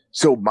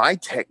 So my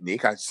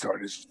technique, I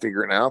started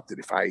figuring out that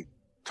if I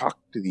talk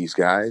to these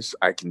guys,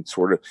 I can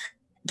sort of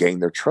gain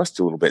their trust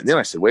a little bit. And then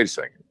I said, wait a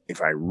second.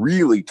 If I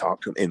really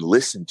talk to them and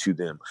listen to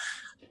them,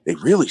 they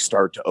really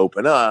start to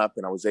open up.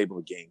 And I was able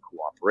to gain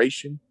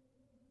cooperation,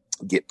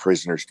 get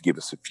prisoners to give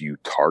us a few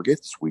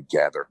targets. We'd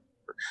gather.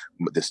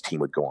 This team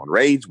would go on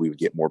raids. We would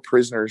get more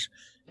prisoners.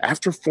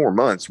 After 4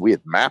 months, we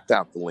had mapped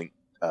out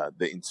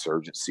the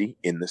insurgency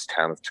in this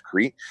town of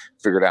Tikrit,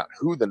 figured out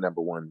who the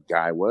number one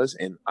guy was.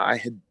 And I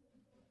had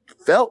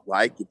felt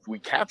like if we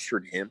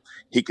captured him,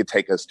 he could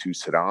take us to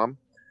Saddam.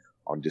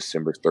 On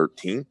December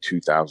 13th,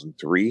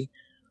 2003,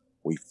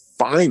 we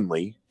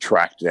finally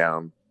tracked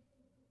down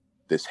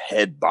this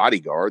head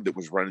bodyguard that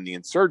was running the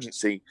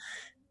insurgency.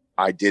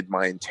 I did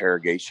my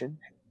interrogation,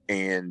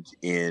 and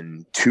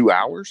in 2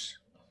 hours,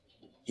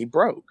 he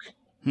broke.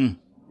 And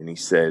he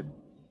said,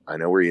 I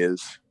know where he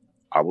is.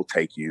 I will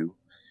take you.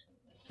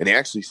 And he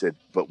actually said,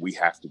 but we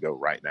have to go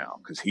right now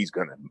because he's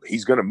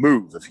gonna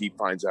move if he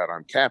finds out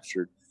I'm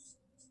captured.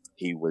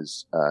 He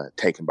was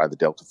taken by the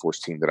Delta Force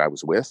team that I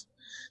was with.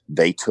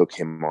 They took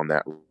him on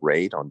that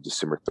raid on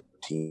December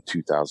 13,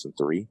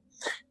 2003,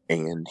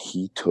 and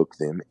he took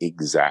them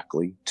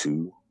exactly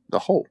to the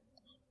hole.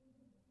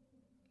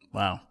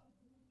 Wow.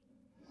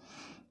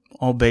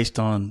 All based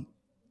on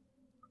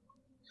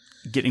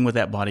getting with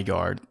that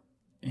bodyguard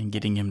and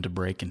getting him to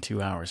break in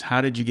 2 hours.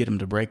 How did you get him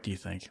to break, do you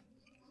think?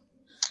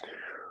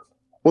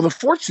 Well, the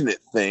fortunate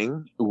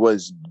thing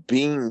was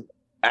being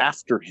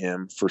after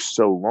him for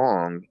so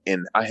long,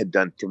 and I had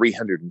done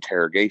 300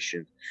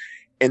 interrogations,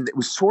 and it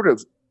was sort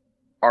of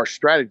our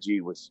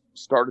strategy was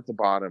start at the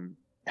bottom,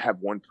 have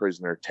one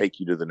prisoner take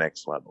you to the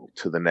next level.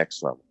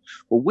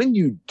 Well, when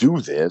you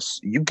do this,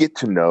 you get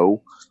to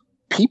know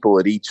people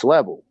at each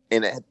level.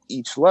 And at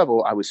each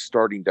level, I was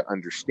starting to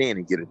understand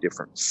and get a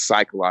different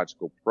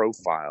psychological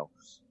profile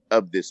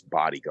of this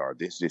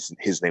bodyguard.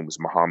 His name was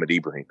Muhammad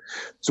Ibrahim.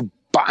 So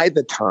by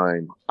the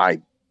time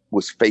I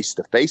was face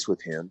to face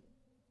with him,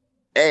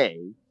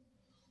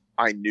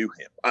 I knew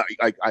him.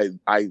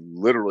 I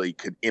literally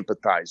could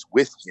empathize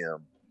with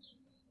him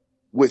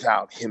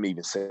without him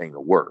even saying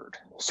a word.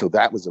 So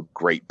that was a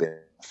great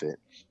benefit.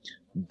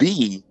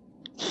 B,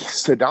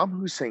 Saddam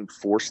Hussein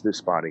forced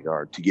this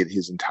bodyguard to get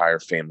his entire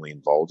family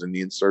involved in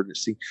the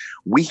insurgency.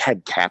 My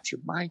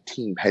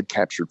team had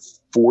captured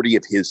 40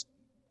 of his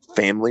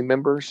family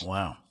members.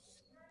 Wow.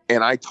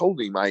 And I told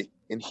him,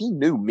 and he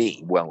knew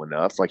me well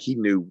enough. Like he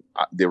knew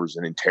there was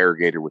an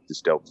interrogator with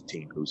this Delta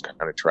team who was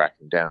kind of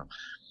tracking down,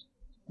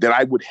 that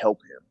I would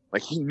help him.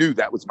 Like he knew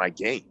that was my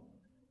game.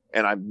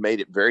 And I made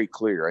it very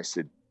clear. I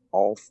said,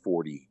 all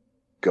 40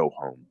 go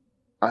home.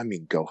 I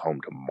mean, go home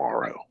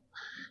tomorrow.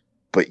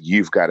 But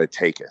you've got to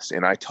take us.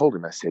 And I told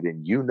him, I said,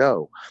 and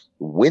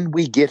when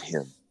we get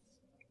him,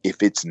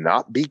 if it's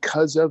not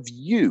because of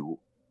you,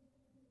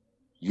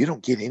 you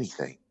don't get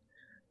anything.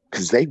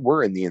 Because they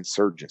were in the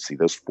insurgency,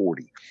 those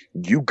 40.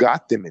 You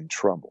got them in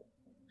trouble.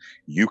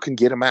 You can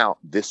get them out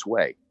this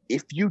way.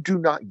 If you do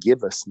not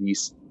give us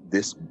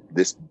this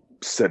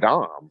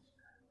Saddam,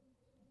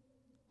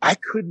 I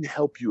couldn't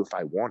help you if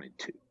I wanted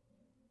to.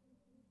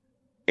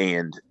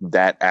 And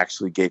that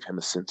actually gave him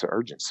a sense of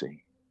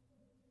urgency.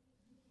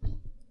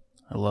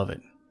 I love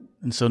it.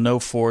 And so no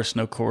force,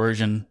 no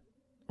coercion,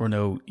 or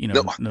no,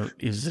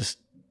 is this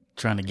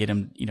trying to get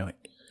him,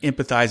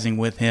 empathizing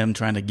with him,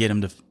 trying to get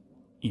him to,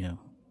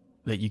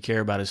 that you care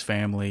about his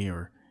family,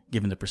 or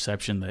give him the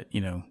perception that,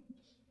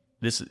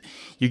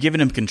 you're giving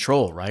him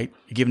control, right?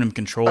 You're giving him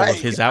control of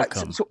his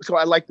outcome. So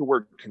I like the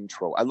word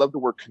control. I love the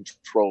word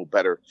control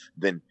better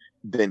than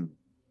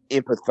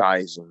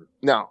empathizing.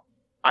 Now,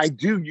 I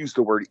do use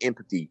the word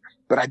empathy,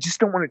 but I just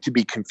don't want it to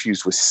be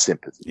confused with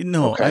sympathy.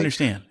 No, okay? I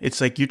understand. It's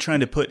like you're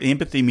trying to put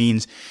empathy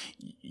means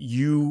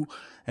you,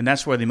 and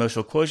that's why the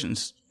emotional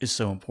quotient is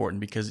so important,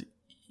 because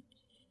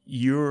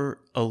you're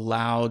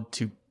allowed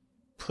to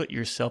put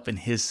yourself in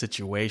his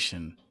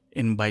situation.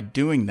 And by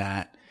doing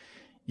that,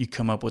 you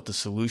come up with a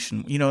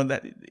solution,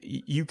 that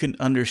you can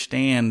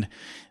understand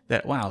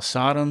that, wow,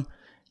 Saddam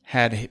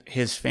had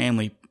his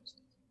family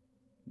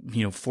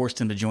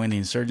forced him to join the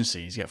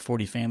insurgency. He's got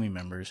 40 family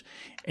members,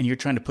 and you're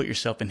trying to put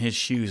yourself in his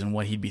shoes and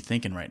what he'd be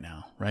thinking right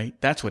now, right?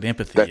 That's what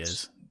empathy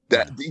is.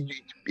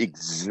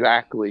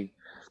 Exactly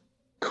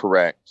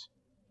correct.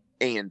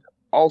 And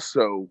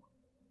also,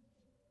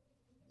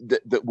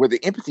 where the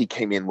empathy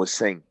came in was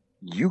saying,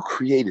 you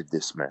created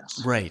this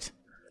mess. Right.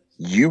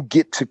 You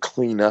get to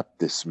clean up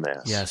this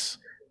mess. Yes.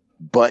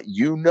 But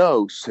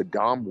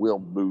Saddam will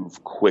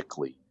move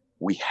quickly.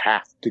 We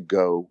have to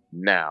go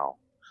now.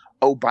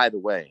 Oh, by the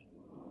way,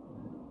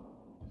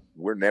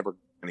 we're never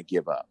going to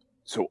give up.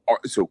 So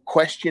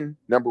question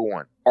number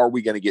one, are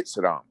we going to get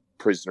Saddam?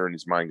 Prisoner in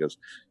his mind goes,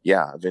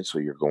 yeah,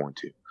 eventually you're going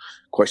to.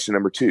 Question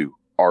number two,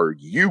 are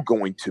you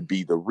going to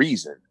be the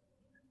reason?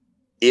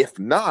 If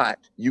not,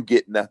 you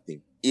get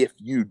nothing. If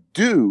you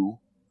do,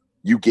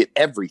 you get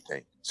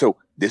everything. So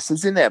this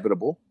is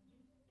inevitable.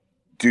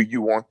 Do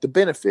you want the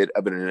benefit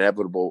of an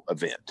inevitable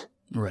event?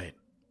 Right.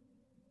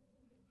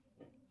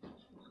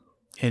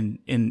 And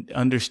in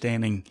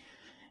understanding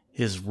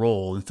his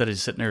role, instead of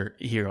sitting there,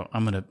 here,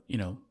 I'm going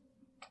to,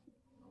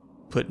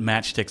 put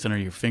matchsticks under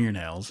your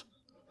fingernails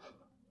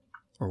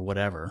or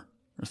whatever,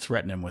 or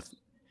threaten him with,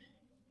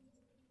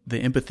 the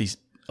empathy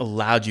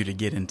allowed you to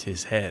get into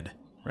his head,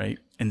 right?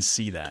 And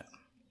see that.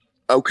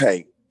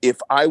 Okay. If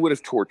I would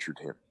have tortured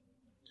him,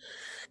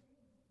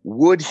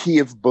 would he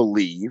have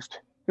believed,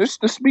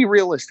 just be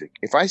realistic.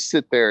 If I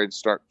sit there and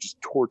start just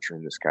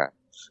torturing this guy,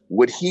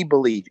 would he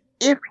believe,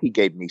 if he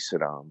gave me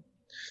Saddam,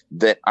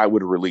 that I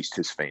would have released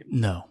his family?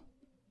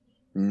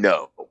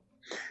 No.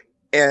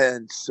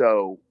 And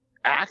so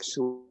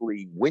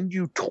actually, when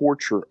you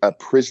torture a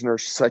prisoner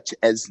such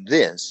as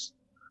this,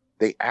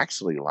 they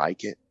actually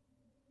like it.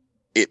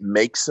 It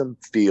makes them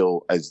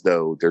feel as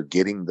though they're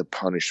getting the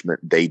punishment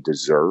they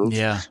deserve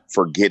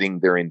for getting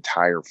their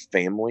entire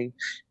family.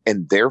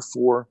 And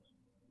therefore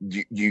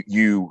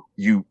you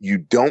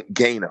don't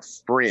gain a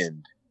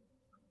friend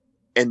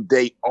And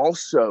they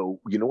also,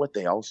 you know what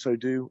they also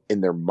do?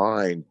 In their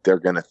mind, they're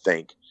going to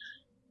think,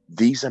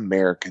 these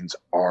Americans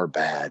are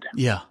bad.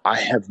 Yeah. I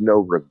have no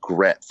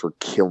regret for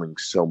killing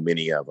so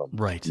many of them.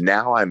 Right.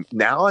 Now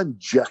I'm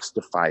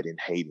justified in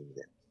hating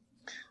them.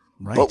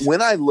 Right. But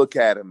when I look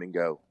at them and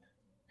go,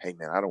 hey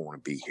man, I don't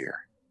want to be here,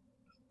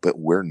 but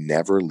we're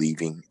never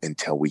leaving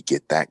until we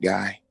get that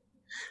guy.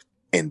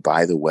 And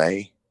by the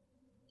way,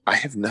 I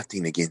have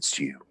nothing against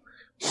you.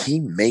 He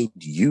made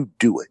you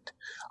do it.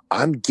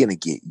 I'm going to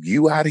get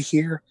you out of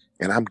here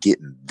and I'm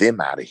getting them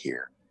out of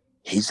here.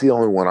 He's the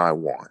only one I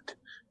want.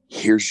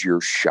 Here's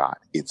your shot.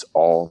 It's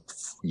all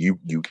you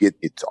get.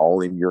 It's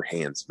all in your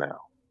hands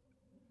now.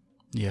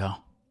 Yeah.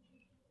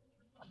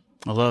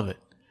 I love it.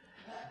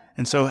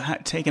 And so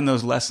taking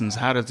those lessons,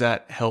 how does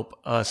that help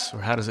us, or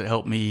how does it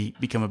help me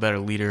become a better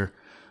leader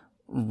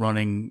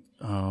running,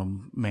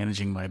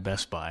 managing my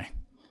Best Buy?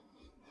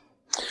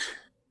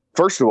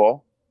 First of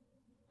all,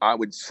 I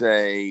would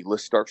say,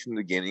 let's start from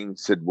the beginning.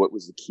 Said, what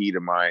was the key to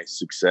my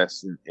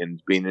success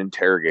in being an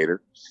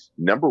interrogator?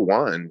 Number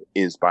one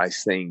is by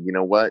saying, you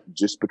know what,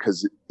 just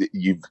because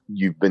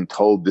you've been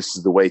told this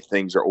is the way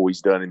things are always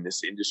done in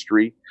this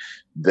industry,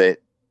 that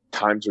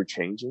times are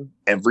changing.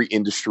 Every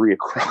industry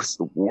across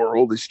the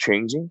world is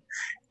changing.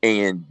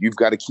 And you've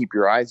got to keep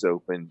your eyes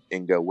open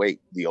and go, wait,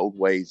 the old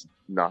way's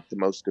not the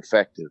most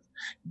effective.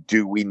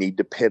 Do we need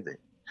to pivot?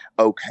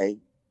 Okay.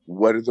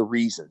 What are the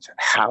reasons?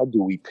 How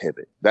do we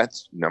pivot?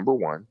 That's number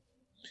one.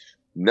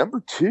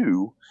 Number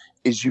two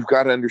is you've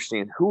got to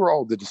understand who are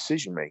all the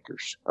decision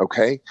makers,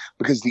 okay?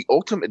 Because the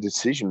ultimate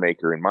decision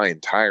maker in my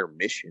entire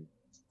mission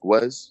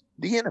was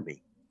the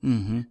enemy.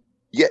 Mm-hmm.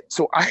 Yet,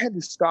 so I had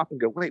to stop and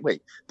go,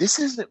 wait, this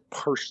isn't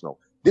personal.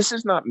 This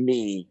is not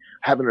me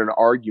having an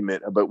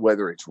argument about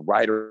whether it's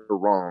right or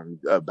wrong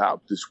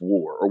about this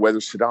war or whether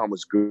Saddam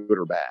was good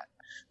or bad.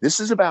 This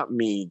is about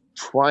me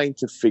trying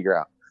to figure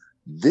out,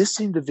 this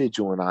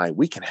individual and I,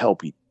 we can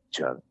help each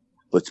other.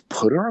 Let's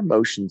put our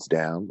emotions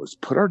down. Let's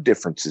put our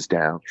differences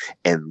down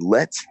and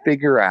let's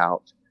figure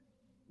out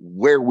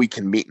where we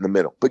can meet in the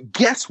middle. But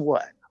guess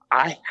what?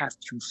 I have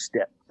to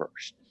step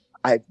first.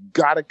 I've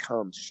got to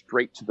come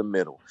straight to the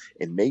middle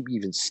and maybe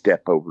even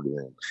step over to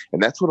them.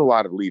 And that's what a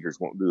lot of leaders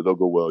won't do. They'll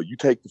go, well, you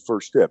take the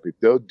first step. If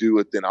they'll do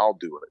it, then I'll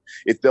do it.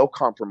 If they'll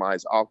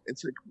compromise,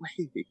 it's like,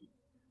 wait,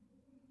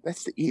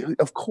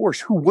 of course,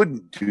 who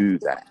wouldn't do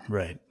that?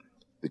 Right.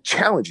 The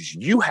challenge is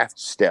you have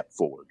to step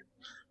forward,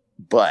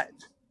 but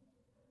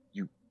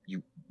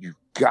you've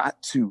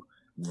got to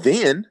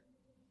then,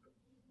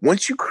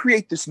 once you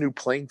create this new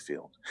playing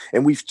field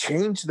and we've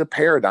changed the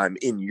paradigm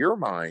in your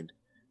mind,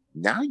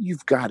 now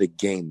you've got to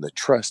gain the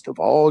trust of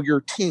all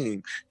your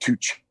team to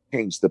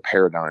change the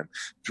paradigm.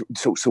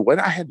 So what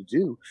I had to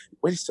do,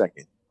 wait a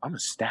second, I'm a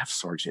staff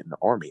sergeant in the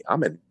Army.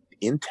 I'm an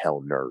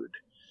intel nerd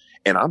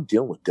and I'm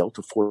dealing with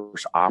Delta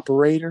Force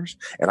operators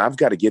and I've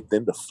got to get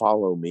them to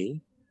follow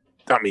me.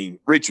 I mean,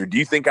 Richard, do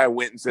you think I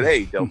went and said,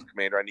 hey, Delta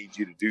Commander, I need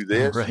you to do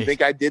this? Right. You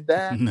think I did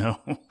that? No.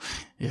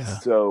 Yeah.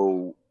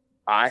 So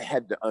I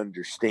had to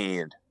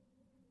understand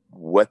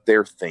what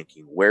they're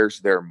thinking.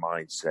 Where's their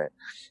mindset?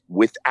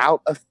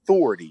 Without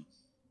authority,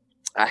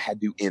 I had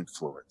to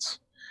influence.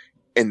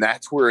 And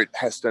that's where it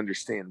has to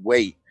understand,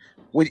 wait,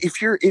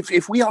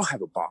 if we all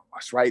have a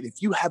boss, right?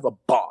 If you have a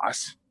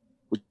boss,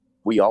 which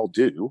we all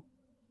do,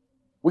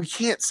 we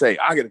can't say,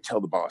 I got to tell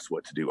the boss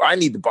what to do. I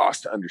need the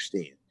boss to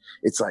understand.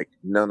 It's like,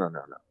 no.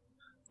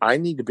 I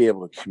need to be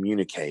able to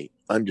communicate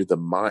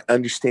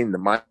understanding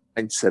the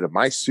mindset of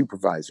my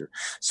supervisor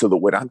so that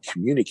what I'm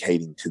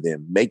communicating to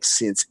them makes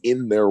sense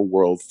in their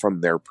world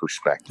from their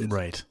perspective.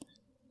 Right.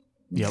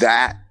 Yep.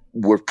 That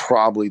were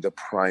probably the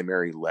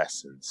primary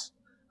lessons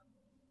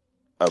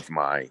of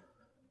my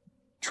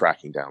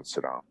tracking down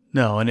Saddam.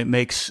 No, and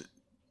it's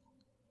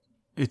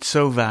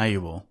so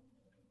valuable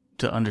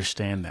to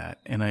understand that.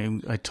 And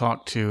I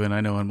talk to, and I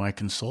know in my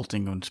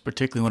consulting,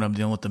 particularly when I'm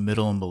dealing with the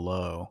middle and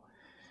below,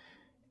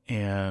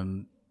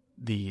 and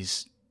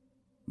these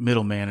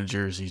middle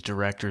managers, these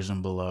directors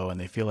and below,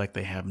 and they feel like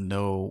they have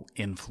no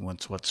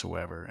influence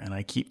whatsoever. And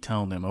I keep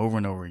telling them over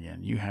and over again,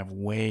 you have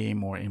way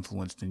more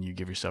influence than you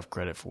give yourself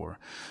credit for.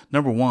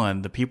 Number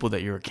one, the people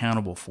that you're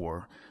accountable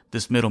for,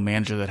 this middle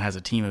manager that has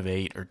a team of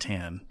 8 or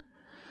 10,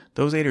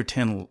 those 8 or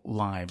 10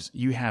 lives,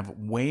 you have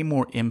way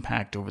more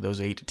impact over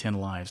those 8 to 10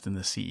 lives than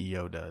the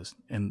CEO does.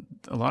 And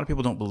a lot of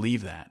people don't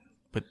believe that,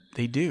 but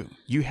they do.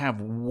 You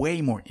have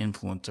way more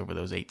influence over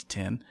those 8 to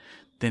 10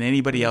 than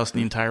anybody else in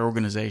the entire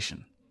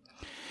organization.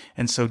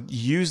 And so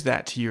use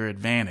that to your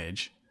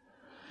advantage,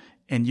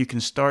 and you can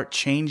start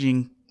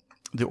changing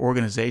the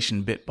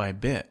organization bit by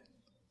bit.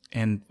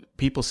 And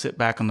people sit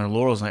back on their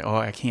laurels like, oh,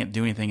 I can't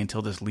do anything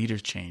until this leader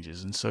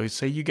changes. And so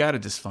say you got a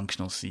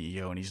dysfunctional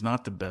CEO and he's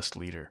not the best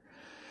leader.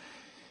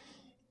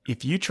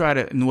 If you try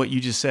to, and what you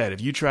just said, if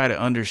you try to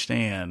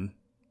understand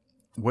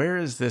where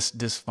is this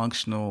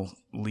dysfunctional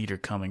leader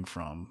coming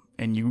from,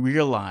 and you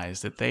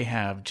realize that they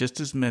have just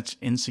as much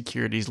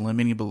insecurities,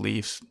 limiting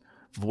beliefs,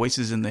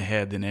 voices in the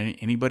head than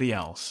anybody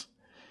else,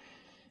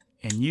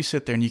 and you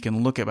sit there and you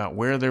can look about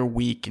where they're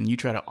weak and you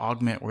try to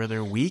augment where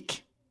they're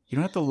weak, You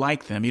don't have to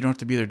like them. You don't have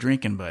to be their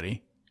drinking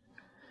buddy.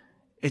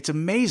 It's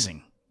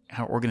amazing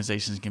how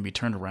organizations can be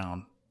turned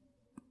around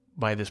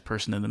by this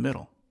person in the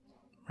middle,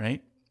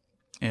 right?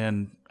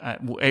 And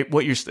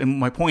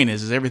my point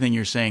is everything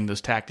you're saying,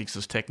 those tactics,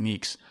 those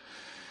techniques,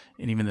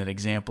 and even that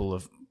example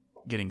of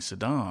getting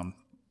Saddam,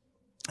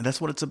 that's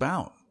what it's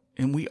about.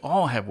 And we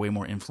all have way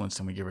more influence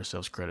than we give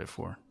ourselves credit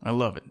for. I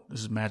love it.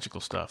 This is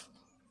magical stuff.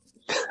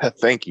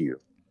 Thank you.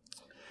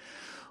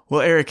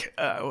 Well, Eric,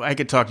 I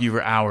could talk to you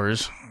for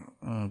hours,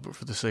 but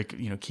for the sake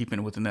of keeping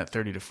it within that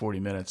 30 to 40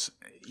 minutes,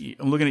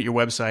 I'm looking at your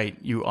website.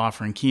 You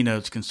offering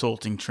keynotes,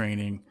 consulting,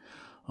 training.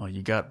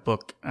 You got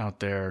book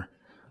out there.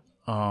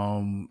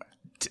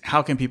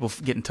 How can people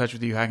get in touch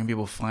with you? How can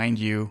people find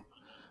you?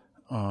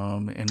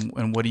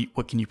 And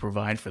what can you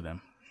provide for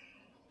them?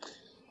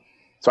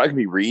 So I can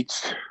be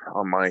reached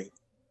on my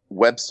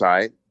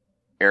website,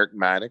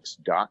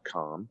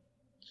 ericmaddox.com,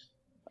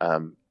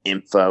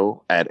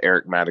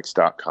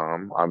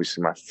 info@ericmaddox.com.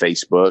 Obviously my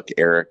Facebook,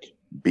 Eric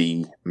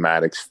B.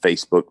 Maddox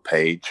Facebook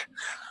page.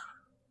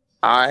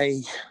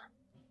 I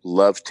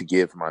love to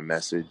give my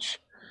message.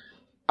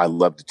 I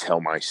love to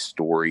tell my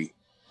story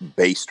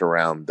based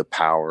around the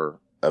power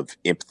of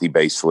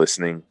empathy-based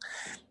listening.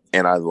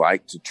 And I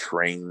like to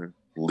train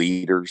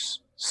leaders,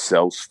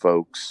 sales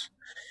folks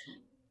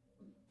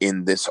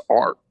in this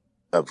art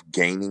of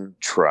gaining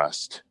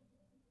trust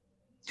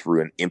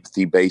through an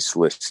empathy-based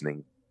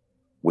listening,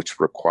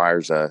 which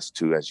requires us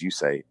to, as you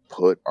say,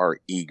 put our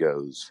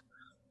egos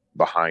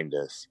behind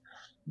us.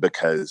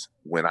 Because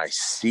when I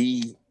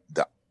see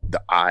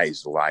the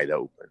eyes light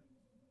up,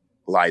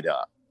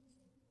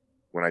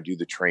 when I do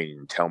the training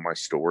and tell my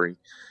story,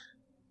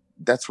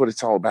 that's what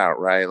it's all about,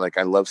 right? Like,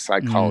 I love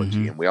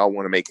psychology, and we all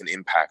want to make an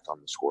impact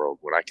on this world.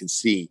 When I can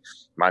see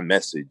my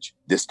message,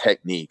 this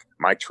technique,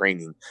 my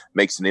training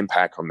makes an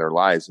impact on their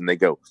lives, and they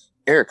go,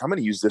 Eric, I'm going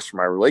to use this for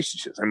my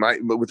relationships and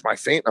with my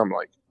family. I'm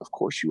like, of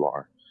course you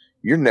are.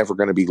 You're never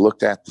going to be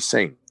looked at the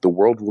same. The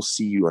world will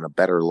see you in a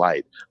better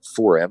light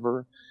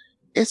forever.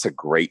 It's a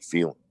great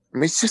feeling. I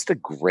mean, it's just a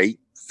great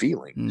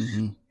feeling.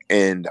 Mm-hmm.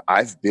 And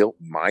I've built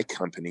my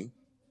company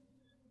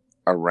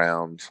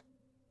around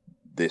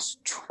this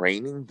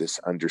training, this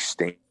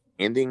understanding,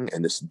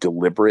 and this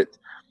deliberate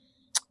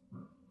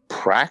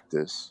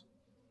practice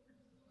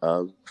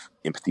of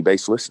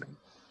empathy-based listening.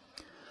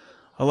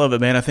 I love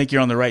it, man. I think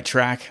you're on the right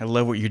track. I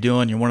love what you're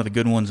doing. You're one of the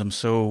good ones. I'm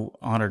so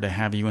honored to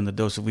have you in the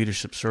Dose of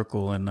Leadership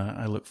circle, and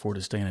I look forward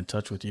to staying in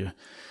touch with you.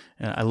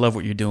 I love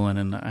what you're doing,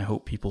 and I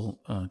hope people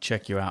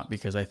check you out,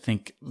 because I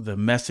think the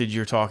message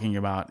you're talking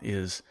about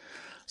is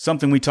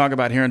something we talk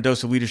about here in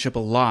Dose of Leadership a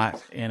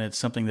lot, and it's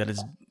something that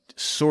is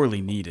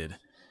sorely needed.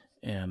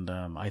 And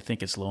I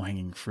think it's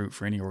low-hanging fruit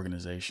for any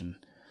organization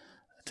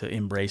to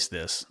embrace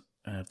this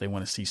if they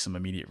want to see some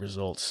immediate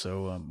results.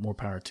 So more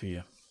power to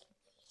you.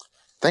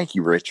 Thank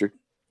you, Richard.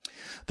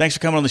 Thanks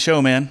for coming on the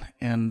show, man.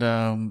 And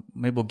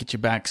maybe we'll get you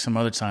back some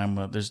other time.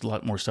 There's a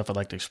lot more stuff I'd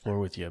like to explore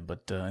with you.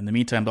 But in the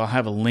meantime, I'll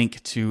have a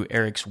link to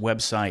Eric's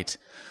website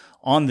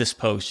on this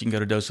post. You can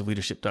go to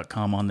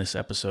doseofleadership.com on this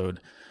episode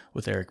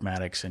with Eric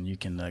Maddox, and you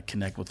can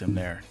connect with him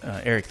there.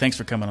 Eric, thanks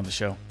for coming on the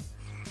show.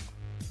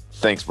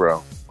 Thanks,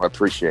 bro. I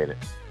appreciate it.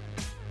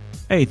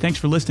 Hey, thanks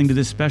for listening to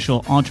this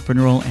special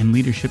entrepreneurial and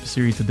leadership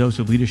series, The Dose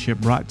of Leadership,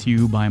 brought to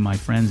you by my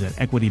friends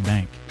at Equity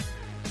Bank.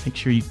 Make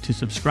sure to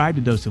subscribe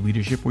to Dose of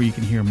Leadership, where you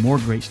can hear more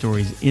great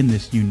stories in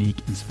this unique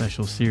and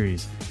special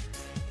series.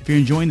 If you're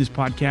enjoying this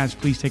podcast,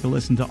 please take a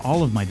listen to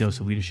all of my Dose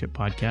of Leadership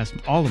podcasts,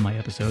 all of my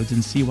episodes,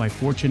 and see why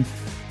Fortune,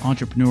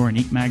 Entrepreneur, and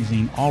Inc.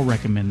 magazine all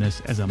recommend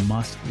this as a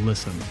must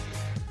listen.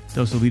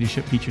 Dose of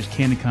Leadership features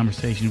candid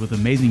conversations with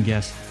amazing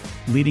guests,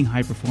 leading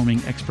high-performing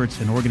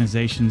experts and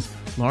organizations,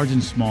 large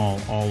and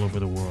small, all over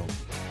the world.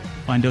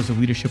 Find Dose of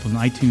Leadership on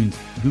iTunes,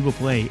 Google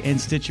Play, and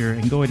Stitcher,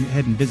 and go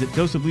ahead and visit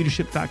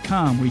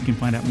doseofleadership.com, where you can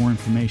find out more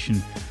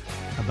information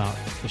about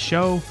the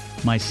show,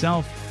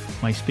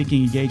 myself, my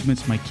speaking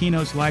engagements, my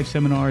keynotes, live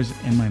seminars,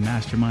 and my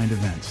mastermind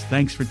events.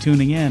 Thanks for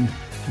tuning in,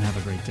 and have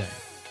a great day.